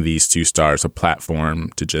giving these two stars a platform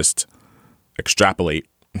to just extrapolate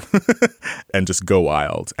and just go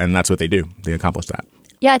wild. And that's what they do. They accomplish that.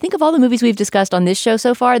 Yeah, I think of all the movies we've discussed on this show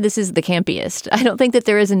so far, this is the campiest. I don't think that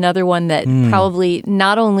there is another one that probably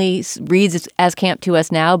not only reads as camp to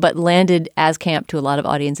us now, but landed as camp to a lot of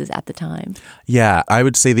audiences at the time. Yeah, I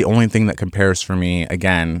would say the only thing that compares for me,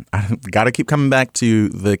 again, I got to keep coming back to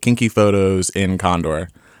the kinky photos in Condor.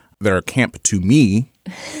 They're camp to me.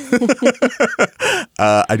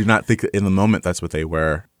 I do not think in the moment that's what they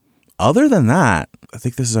were. Other than that, I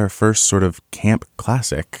think this is our first sort of camp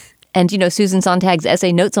classic. And, you know, Susan Sontag's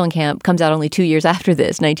essay Notes on Camp comes out only 2 years after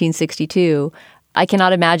this, 1962. I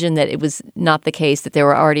cannot imagine that it was not the case that there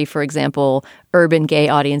were already, for example, urban gay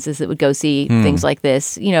audiences that would go see things like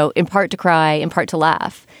this, you know, in part to cry, in part to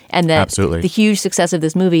laugh. And that the huge success of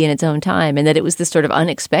this movie in its own time, and that it was this sort of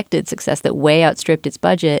unexpected success that way outstripped its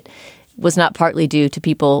budget, was not partly due to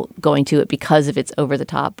people going to it because of its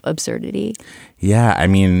over-the-top absurdity. Yeah, I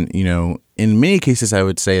mean, you know, in many cases, I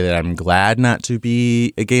would say that I'm glad not to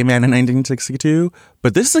be a gay man in 1962,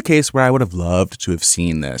 but this is a case where I would have loved to have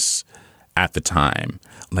seen this at the time.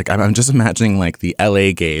 Like, I'm just imagining, like, the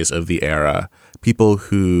LA gays of the era, people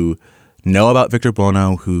who know about Victor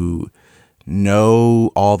Buono, who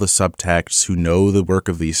know all the subtexts, who know the work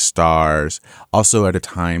of these stars, also at a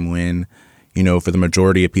time when, you know, for the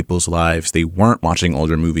majority of people's lives, they weren't watching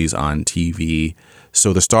older movies on TV.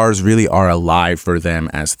 So the stars really are alive for them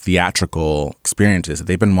as theatrical experiences.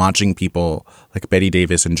 They've been watching people like Bette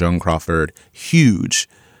Davis and Joan Crawford huge.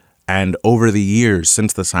 And over the years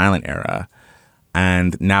since the silent era,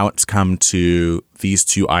 and now it's come to these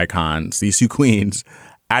two icons, these two queens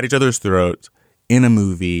at each other's throats in a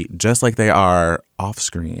movie, just like they are off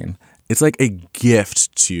screen. It's like a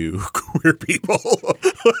gift to queer people.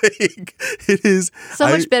 Like, it is so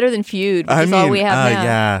much better than Feud, which is all we have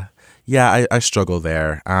now. Yeah, I struggle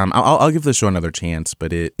there. I'll give the show another chance,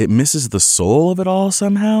 but it misses the soul of it all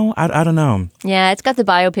somehow. I don't know. Yeah, it's got the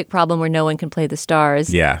biopic problem where no one can play the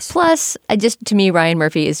stars. Yes. Plus, to me, Ryan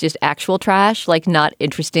Murphy is just actual trash, like not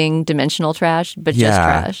interesting dimensional trash, but just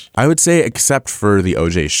trash. I would say except for the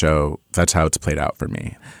OJ show, that's how it's played out for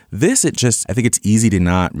me. This, I think it's easy to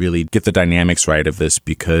not really get the dynamics right of this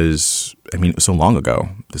because, I mean, it was so long ago.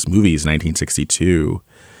 This movie is 1962.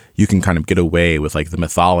 You can kind of get away with like the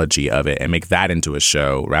mythology of it and make that into a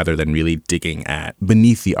show rather than really digging at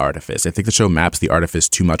beneath the artifice. I think the show maps the artifice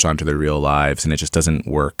too much onto their real lives and it just doesn't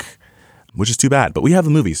work, which is too bad. But we have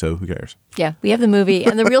the movie, so who cares? Yeah, we have the movie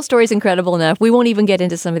and the real story is incredible enough. We won't even get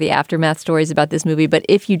into some of the aftermath stories about this movie, but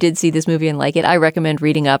if you did see this movie and like it, I recommend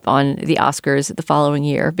reading up on the Oscars the following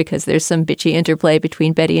year because there's some bitchy interplay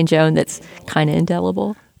between Betty and Joan that's kind of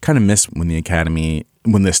indelible. Kind of miss when the Academy,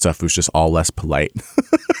 when this stuff was just all less polite.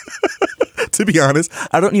 To be honest,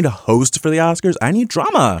 I don't need a host for the Oscars. I need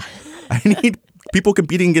drama. I need People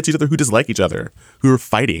competing against each other who dislike each other, who are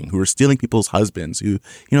fighting, who are stealing people's husbands, who,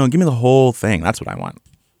 give me the whole thing. That's what I want.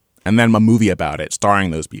 And then a movie about it,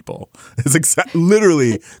 starring those people. It's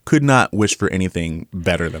literally could not wish for anything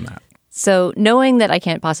better than that. So knowing that I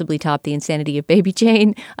can't possibly top the insanity of Baby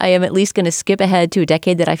Jane, I am at least going to skip ahead to a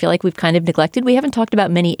decade that I feel like we've kind of neglected. We haven't talked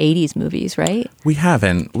about many 80s movies, right? We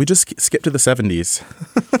haven't. We just skipped to the 70s.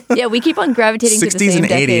 Yeah, we keep on gravitating to the same 60s and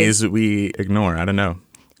decade. 80s we ignore. I don't know.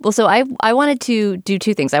 Well, so I wanted to do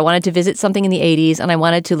two things. I wanted to visit something in the 80s, and I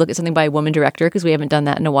wanted to look at something by a woman director, because we haven't done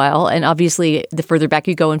that in a while. And obviously, the further back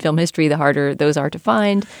you go in film history, the harder those are to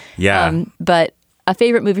find. Yeah. But a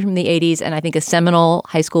favorite movie from the 80s, and I think a seminal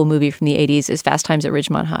high school movie from the 80s, is Fast Times at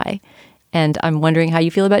Ridgemont High. And I'm wondering how you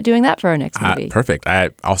feel about doing that for our next movie. Perfect. I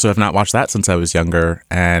also have not watched that since I was younger.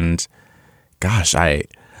 And gosh,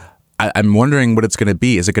 I'm wondering what it's going to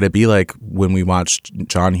be. Is it going to be like when we watched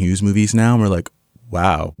John Hughes movies now and we're like,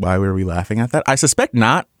 wow, why were we laughing at that? I suspect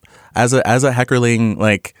not. As a Heckerling,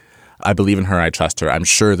 like, I believe in her, I trust her. I'm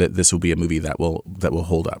sure that this will be a movie that will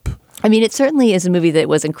hold up. I mean, it certainly is a movie that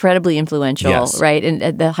was incredibly influential, yes. right?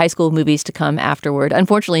 And the high school movies to come afterward.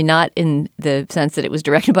 Unfortunately, not in the sense that it was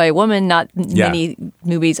directed by a woman, not many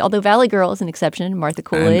movies, although Valley Girl is an exception, Martha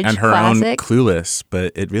Coolidge, and her classic. own Clueless,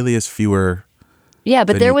 but it really is fewer. Yeah,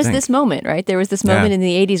 but there was this moment, right? There was this moment in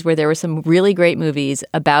the 80s where there were some really great movies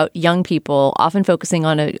about young people, often focusing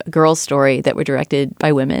on a girl's story, that were directed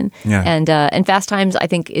by women. Yeah. And Fast Times, I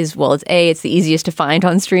think, is, well, it's the easiest to find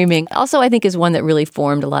on streaming. Also, I think is one that really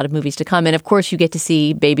formed a lot of movies to come. And of course, you get to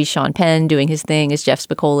see baby Sean Penn doing his thing as Jeff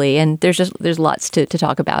Spicoli. And there's lots to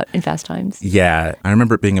talk about in Fast Times. Yeah, I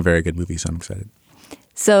remember it being a very good movie, so I'm excited.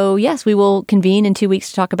 So, yes, we will convene in 2 weeks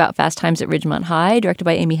to talk about Fast Times at Ridgemont High, directed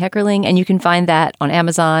by Amy Heckerling. And you can find that on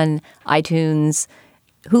Amazon, iTunes,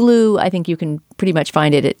 Hulu. I think you can pretty much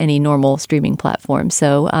find it at any normal streaming platform.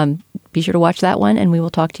 So be sure to watch that one, and we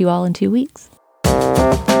will talk to you all in 2 weeks.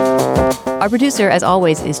 Our producer, as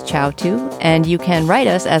always, is Chow Tu, and you can write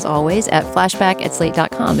us, as always, at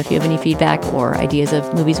flashback@slate.com if you have any feedback or ideas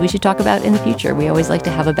of movies we should talk about in the future. We always like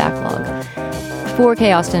to have a backlog. For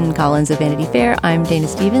Kay Austin Collins of Vanity Fair, I'm Dana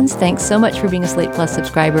Stevens. Thanks so much for being a Slate Plus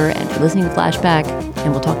subscriber and for listening to Flashback,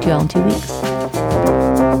 and we'll talk to you all in 2 weeks.